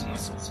SCM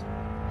muscle.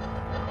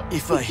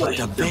 If I hit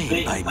a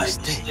vein by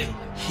mistake,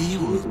 he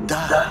will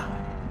die.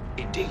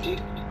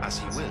 Indeed, as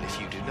he will if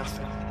you do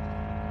nothing.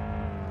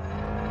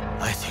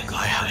 I think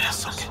I have a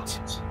socket.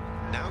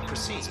 Now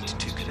proceed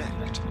to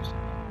connect.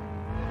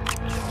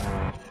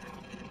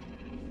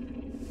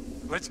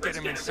 Let's get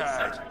him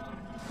inside.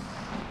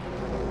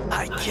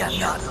 I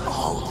cannot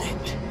hold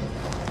it.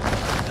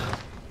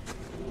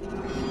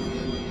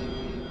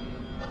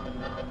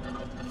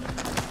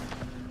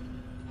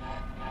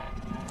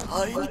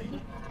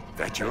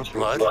 That your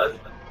blood?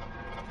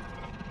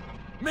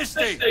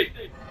 Misty!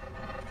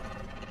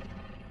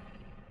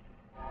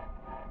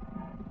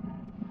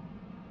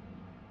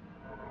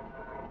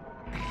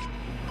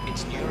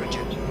 It's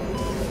Neurogen.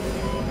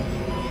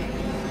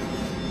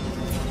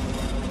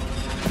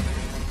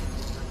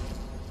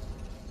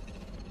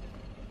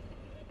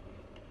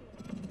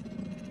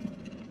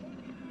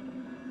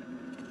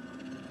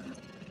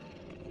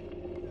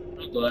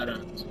 I'm glad I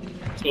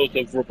told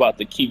them we're about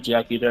to keep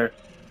Jackie there.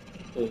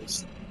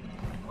 Because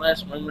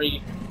last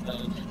memory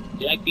of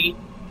Jackie,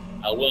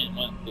 I wouldn't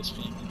want this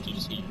family to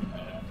see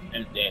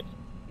him dead.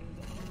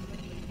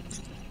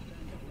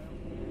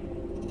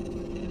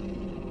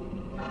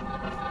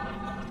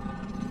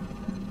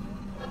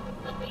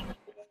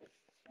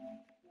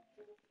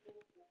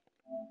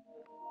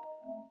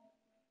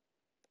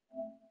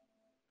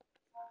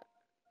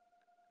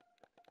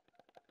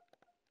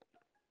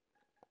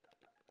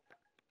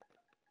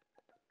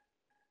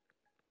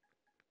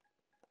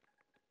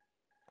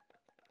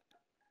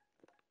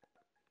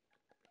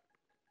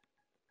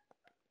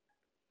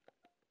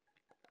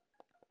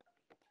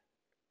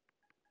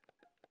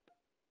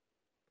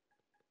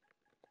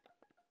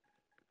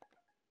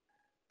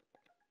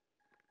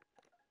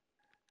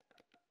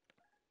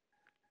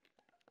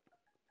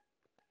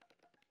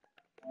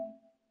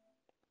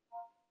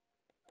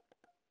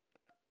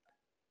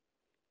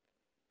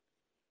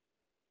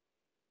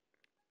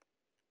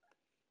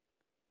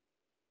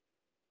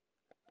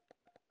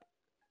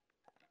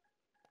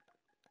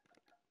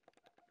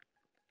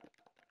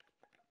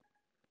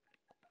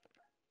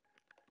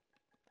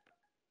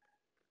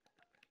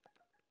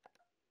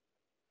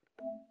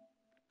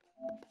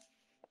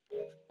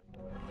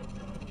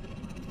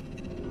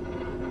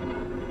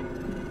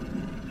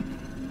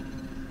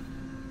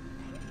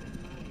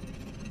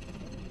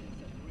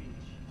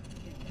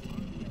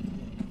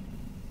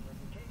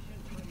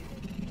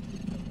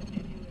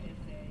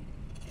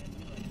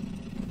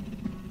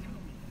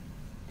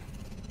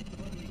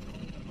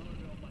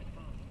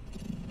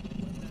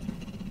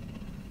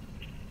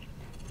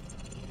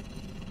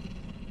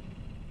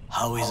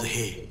 How is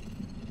he?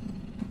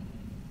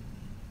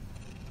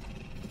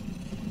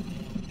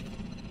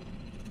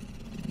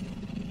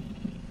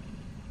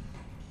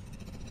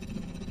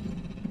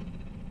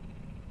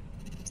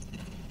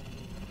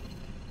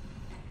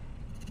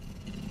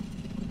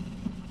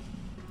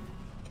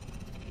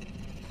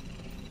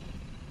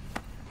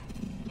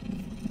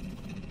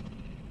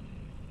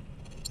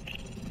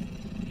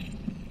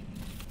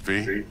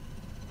 V,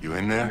 you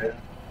in there?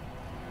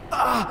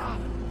 Ah!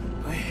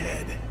 My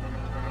head.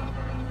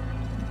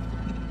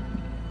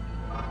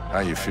 How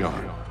you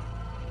feeling?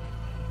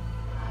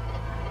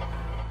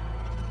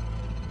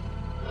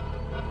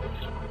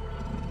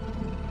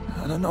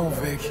 I don't know,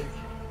 Vic.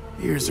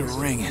 Ears are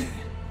ringing.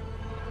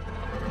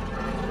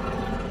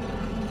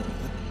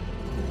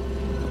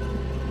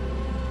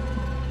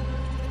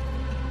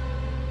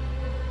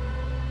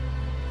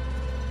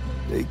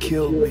 They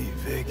killed me,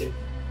 Vic.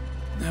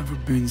 Never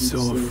been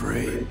so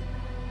afraid.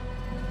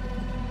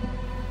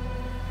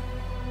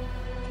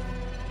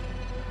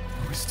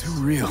 It was too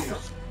real.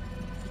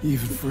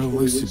 Even for a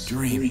lucid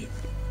dream.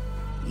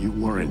 You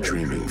weren't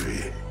dreaming,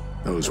 V.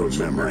 Those were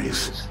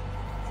memories.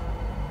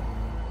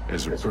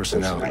 As a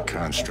personality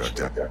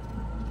construct.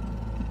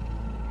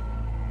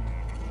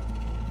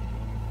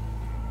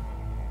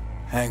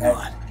 Hang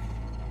on.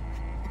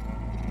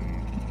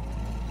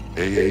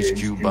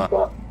 AHQ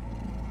bomb.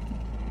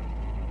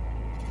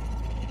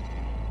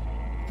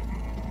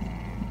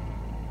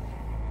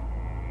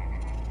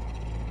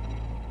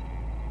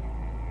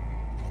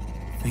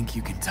 Think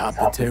you can top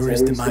the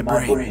terrorist in my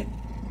brain?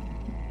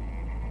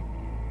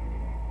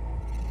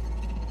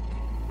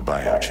 The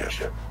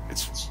biochip.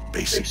 It's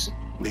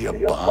basically a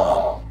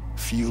bomb.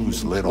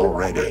 Fuse lit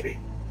already.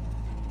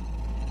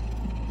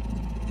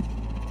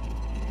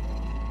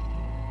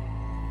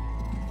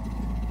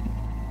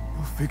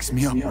 You'll fix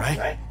me up,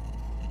 right?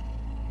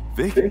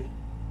 Vic?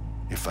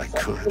 If I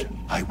could,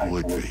 I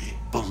would be.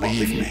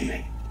 Believe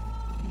me.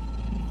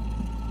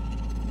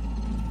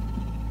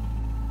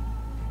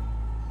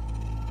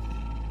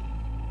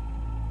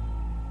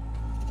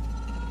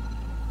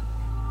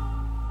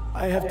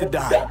 I have to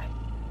die.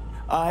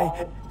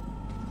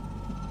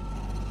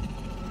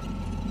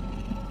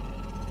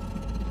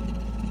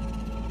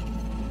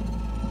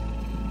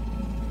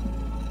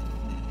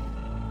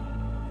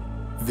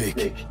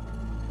 Vic,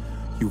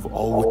 You've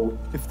always...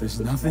 If there's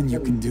nothing you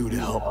can do to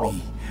help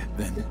me,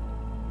 then...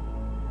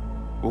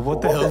 Well,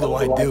 what the hell do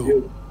I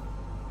do?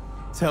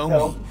 Tell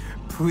me,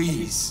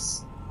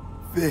 please.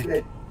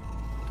 Vic.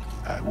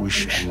 I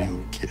wish I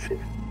knew, kid.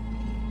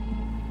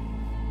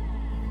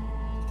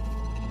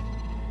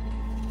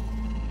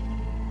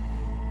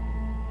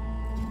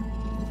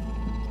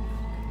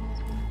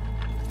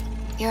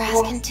 You're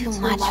asking too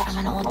much from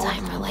an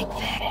old-timer like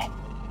Vic.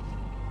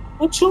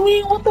 What you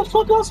mean? What the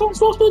fuck else I'm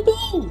supposed to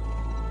do?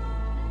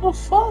 The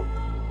fuck?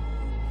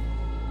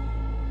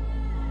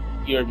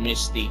 You're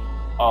Misty.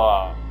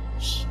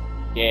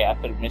 Yeah, I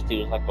thought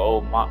Misty was like an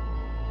old mom.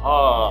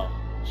 Oh,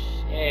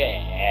 shit.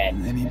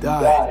 And then he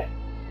died.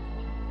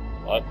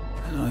 What?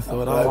 And I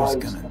thought I was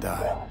gonna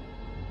die.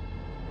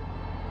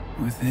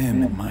 With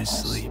him in my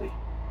sleep.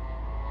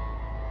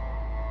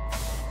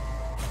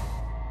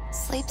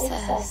 Sleep's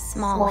a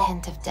small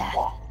hint of death.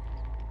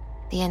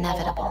 The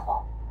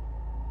inevitable.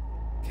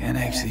 Can't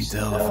actually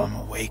tell if I'm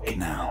awake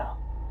now.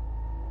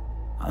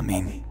 I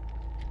mean,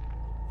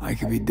 I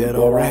could be dead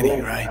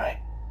already, right?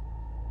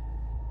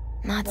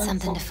 Not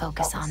something to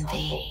focus on,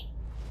 V.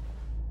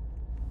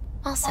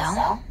 Also,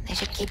 they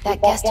should keep that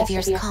guest of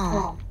yours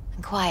calm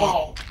and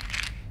quiet.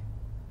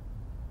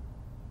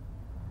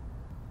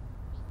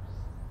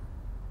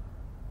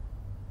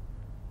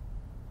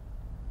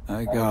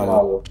 I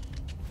got it.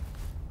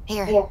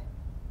 Here.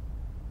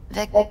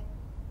 Vic,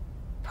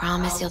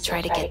 promise you'll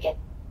try to get...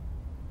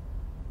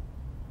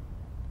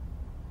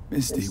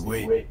 Misty,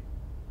 wait.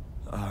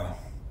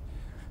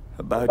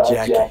 About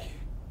Jackie.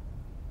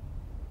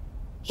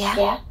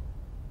 Yeah?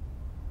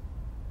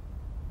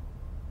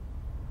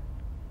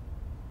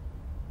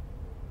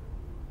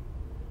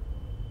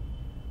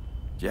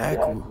 Jack,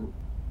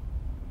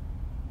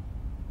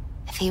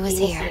 if he was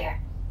here.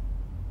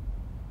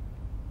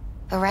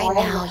 But right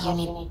now, you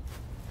need...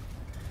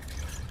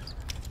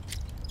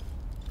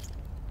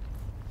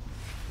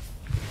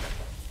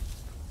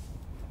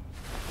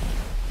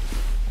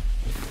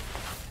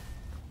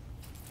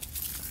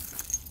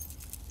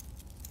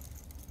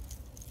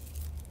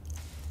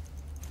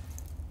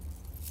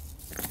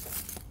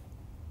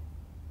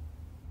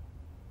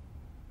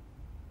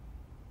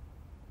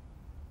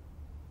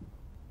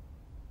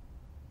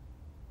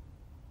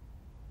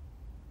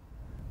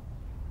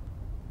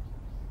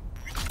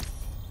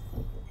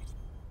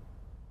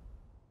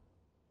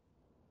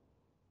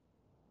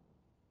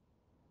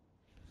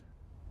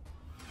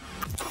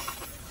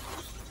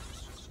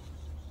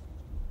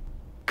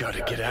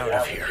 Gotta get out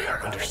of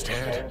here,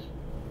 understand?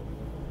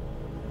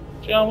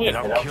 John Wick. And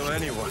I'll kill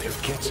anyone who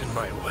gets in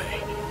my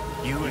way.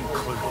 You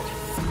included.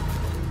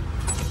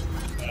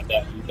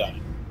 You got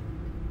it.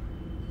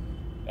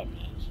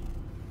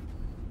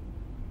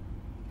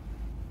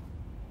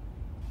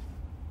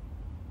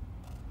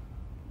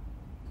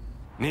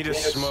 Need a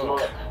smoke.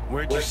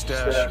 Where'd you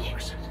stash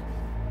yours?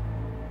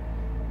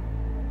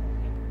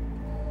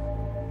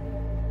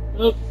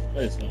 Oop,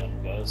 it's gonna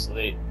go to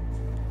sleep.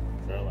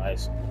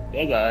 Realize.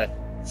 Goodbye.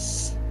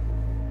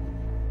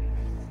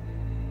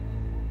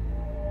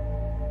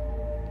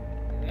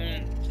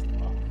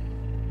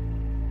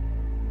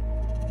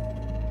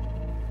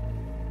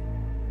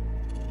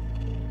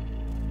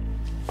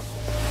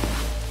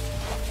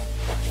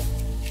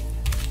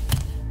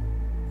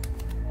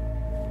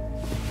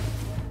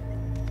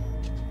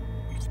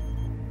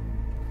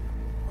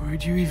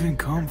 Where'd you even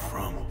come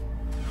from?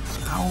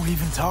 How are we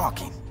even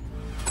talking?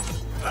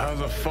 How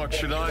the fuck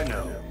should I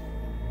know?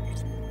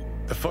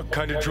 The fuck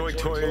kind of droid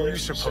toy are you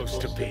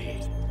supposed to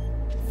be?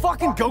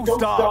 Fucking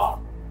ghost off!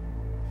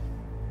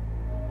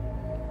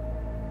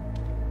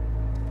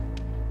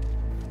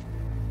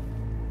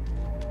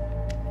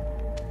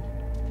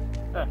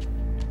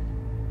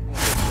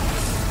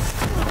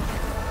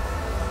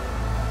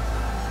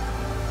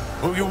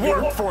 Who you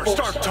work for,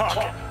 start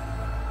talking!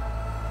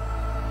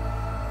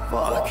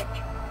 Fuck.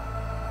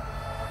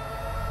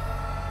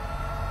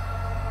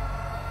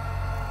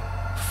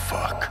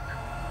 Fuck.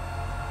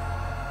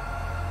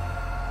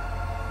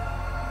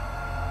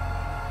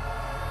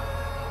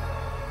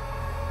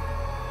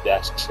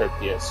 That's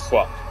trippy as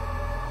fuck.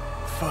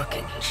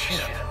 Fucking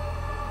Chip.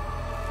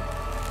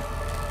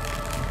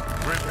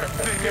 Rip the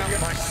thing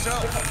out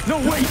myself. No,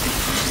 wait!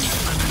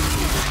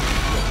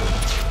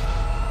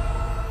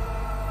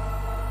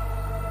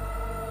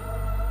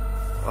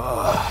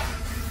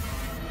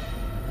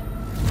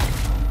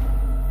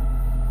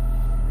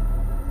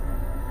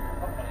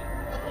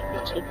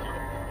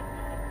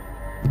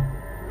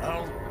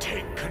 I'll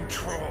take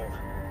control.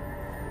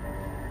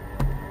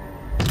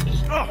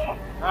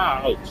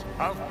 Ouch.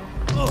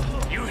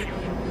 You hit.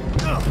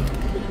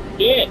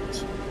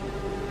 Shit.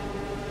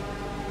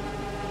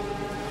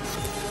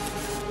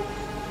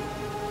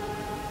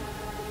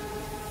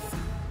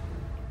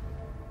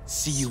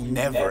 See you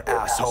never,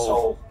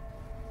 asshole.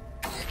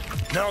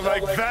 Now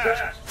like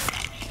that.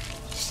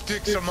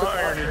 Stick some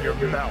iron in your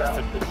mouth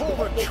and pull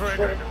the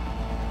trigger.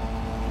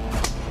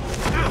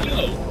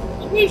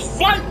 Let me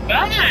fight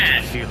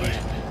back. Feel it.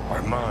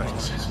 Our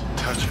minds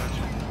touch it.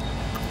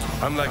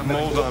 I'm like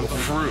mold on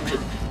fruit,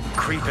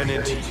 creeping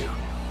into you.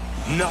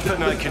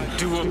 Nothing I can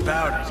do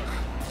about it.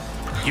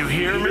 You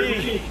hear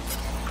me?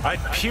 I'd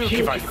puke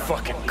if I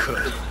fucking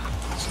could.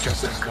 It's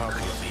just a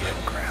copy of the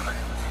engram.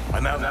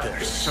 I'm out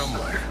there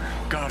somewhere.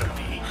 Gotta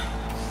be.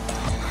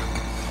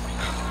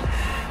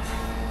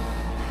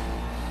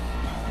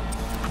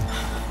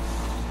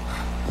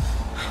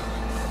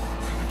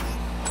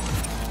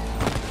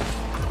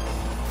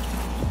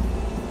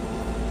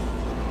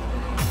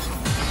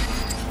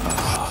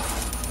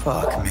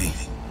 Fuck me.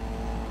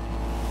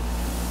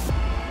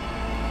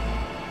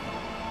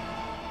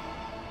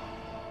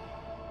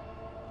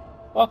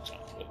 Fuck.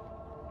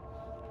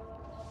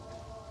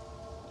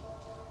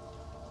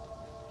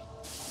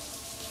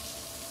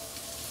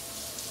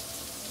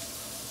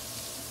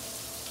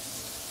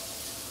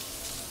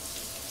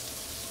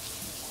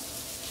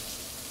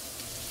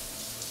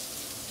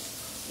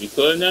 You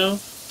could now?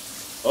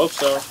 Hope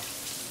so.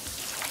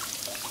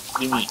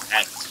 Give me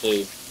Act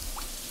 2.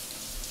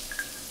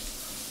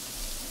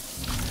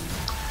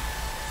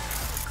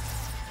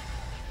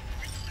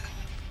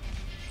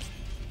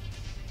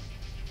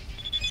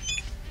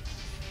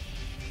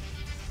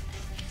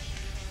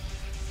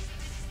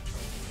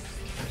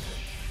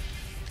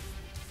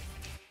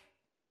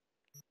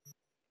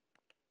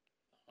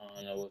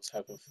 I don't know what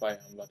type of fight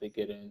I'm about to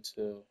get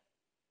into.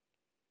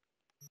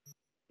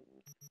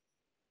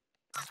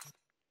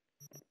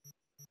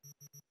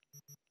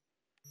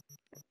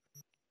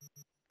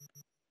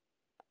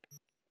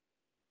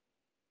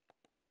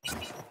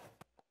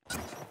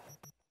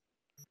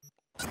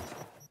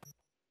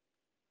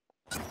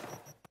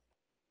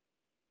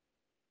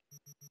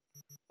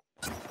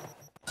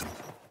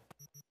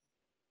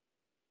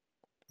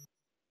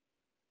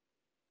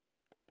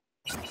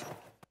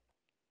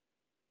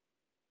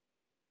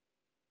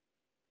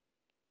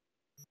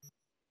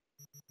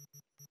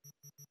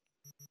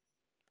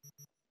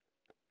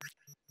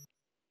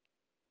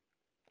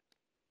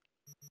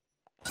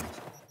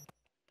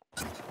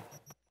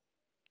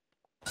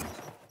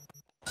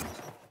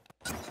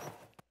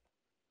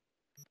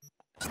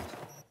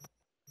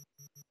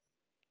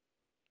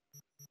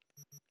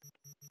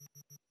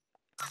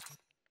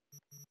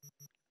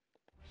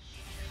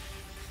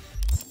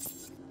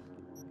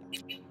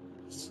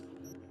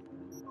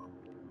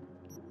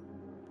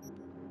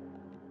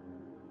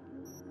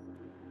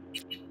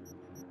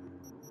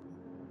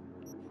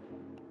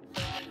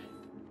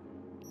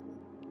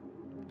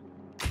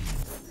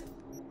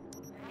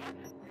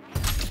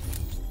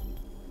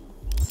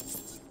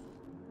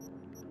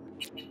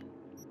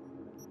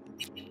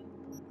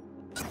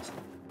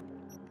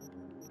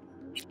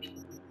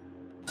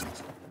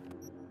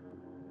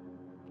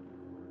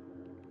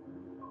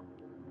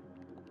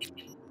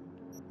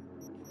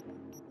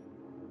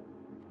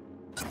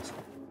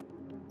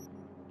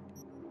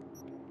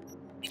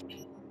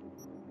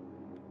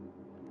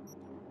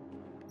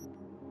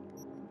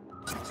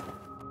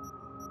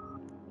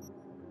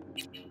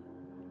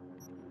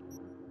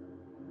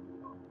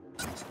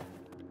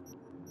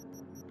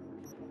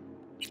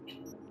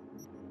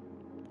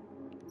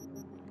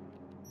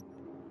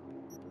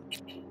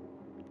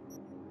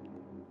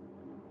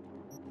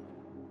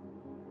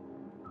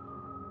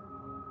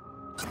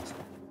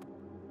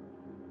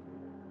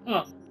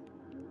 Huh.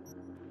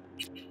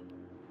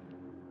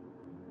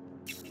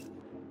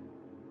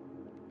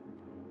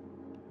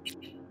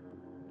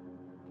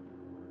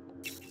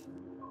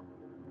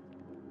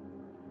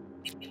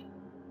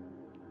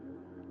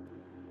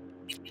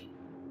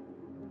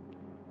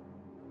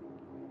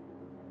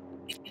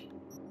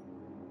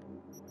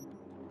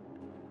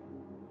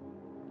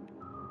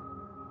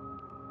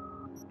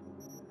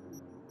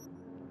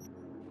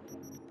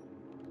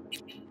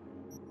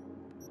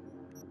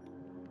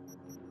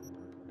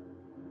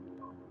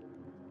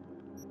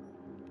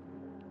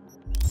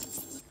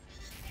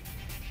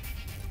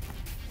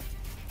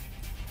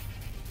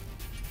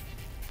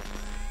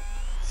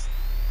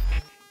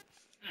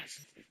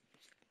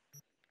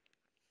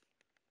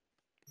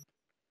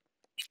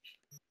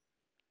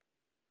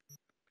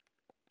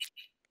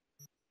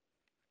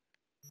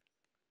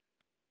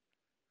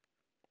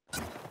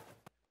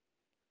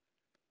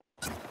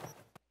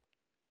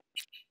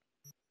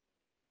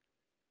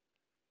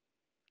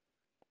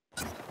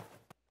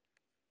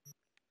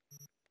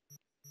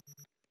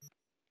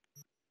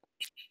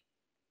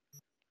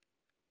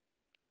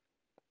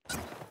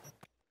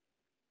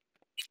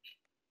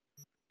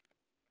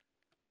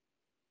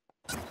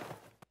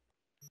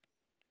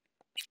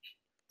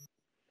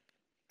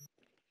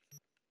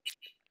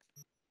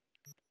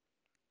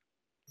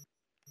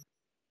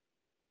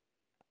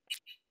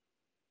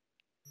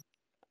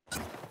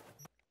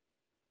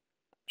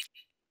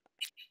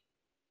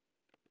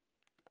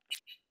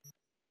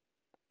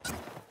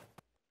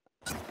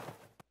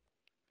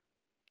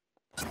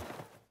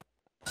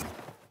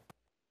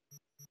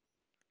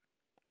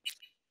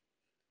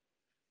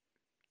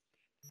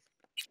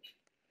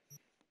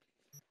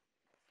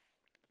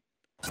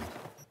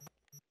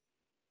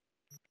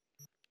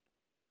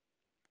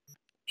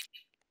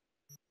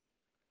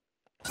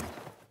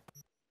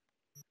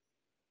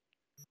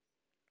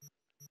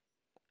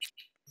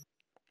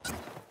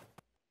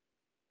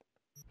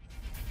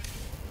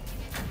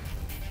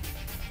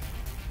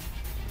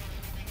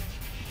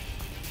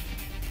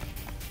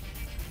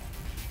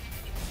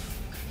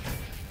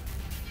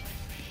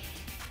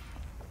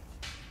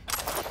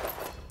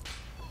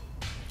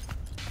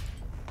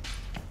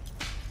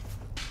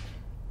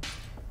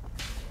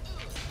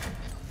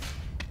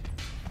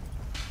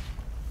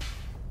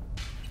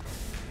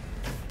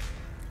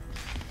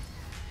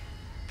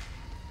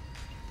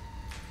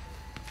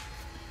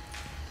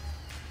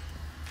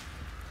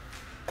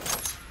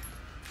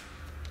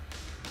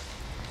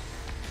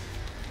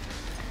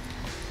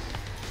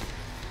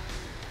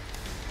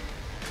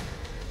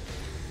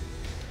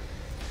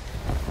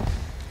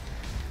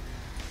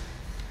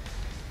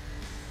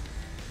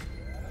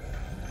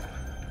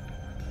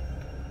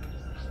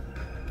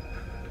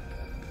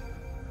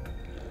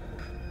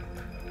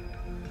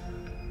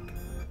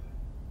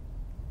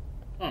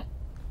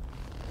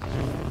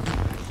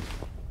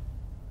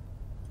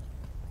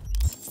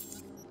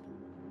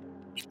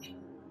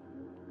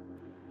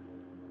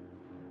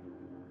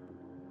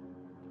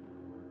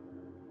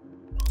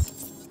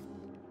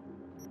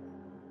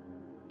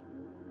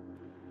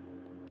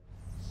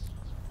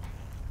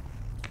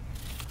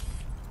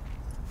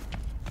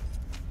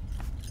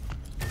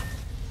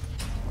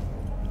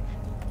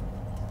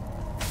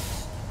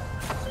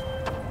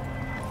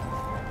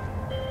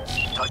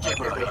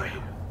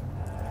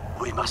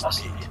 We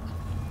must meet.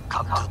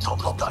 Come to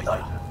Tom's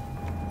Diner.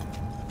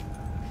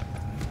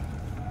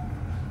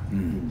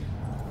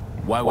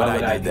 Why would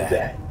I do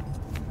that?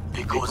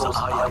 Because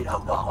I am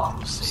the one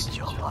who saved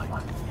your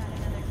life.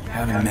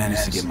 Haven't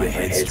managed to get my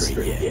head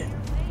straight yet.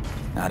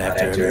 Not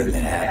after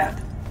everything that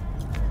happened.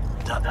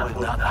 That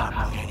will not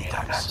happen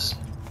anytime soon.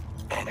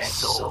 And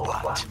so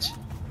what?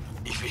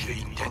 If you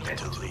intend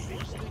to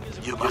leave,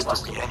 you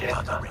must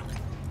re-enter the ring.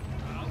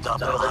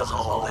 Double has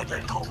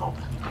already told.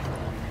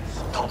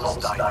 Tom's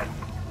Diner.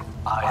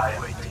 I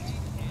am waiting.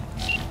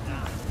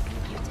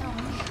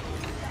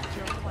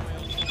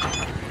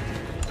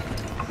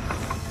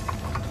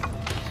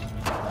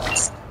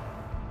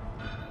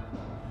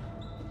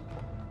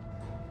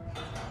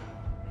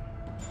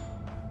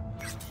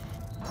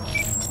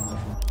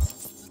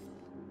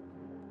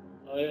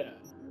 Oh yeah.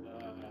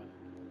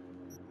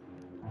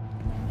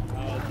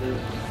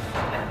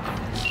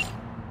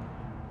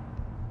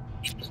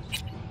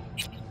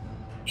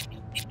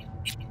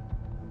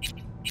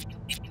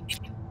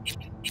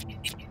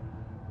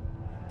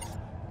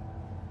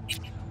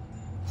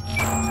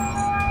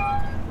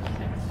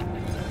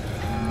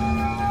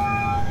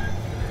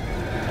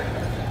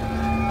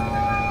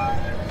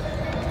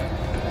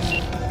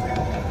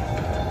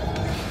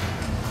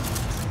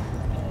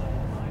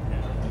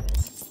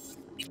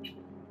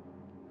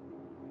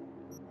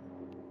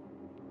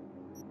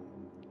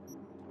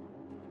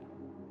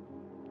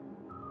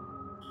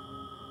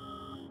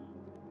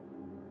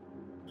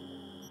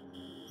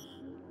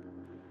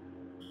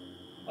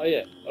 Oh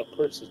yeah, of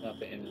course it's not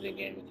the end of the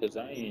game because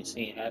I ain't even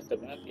seen half the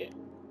map yet.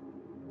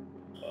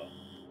 Oh,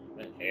 I'm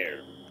in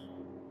here.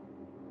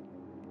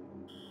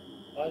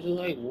 Why is it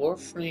like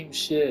Warframe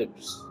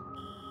ships?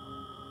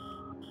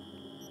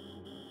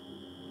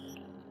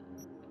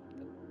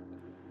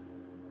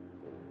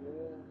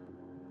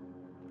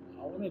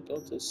 I want to go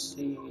to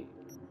see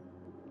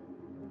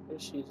where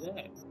she's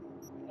at.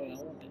 I mean,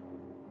 I want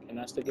to. Can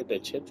I still get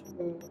that chip to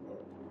her?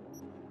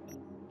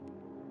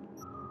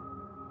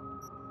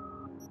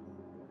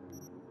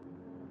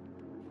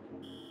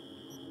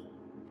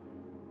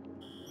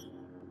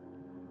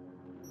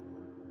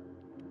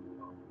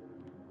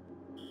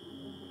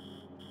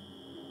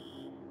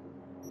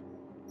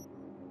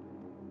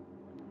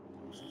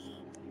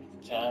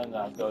 Can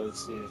I go to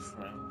see a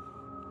friend?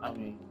 I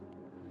mean,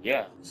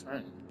 yeah,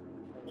 friend.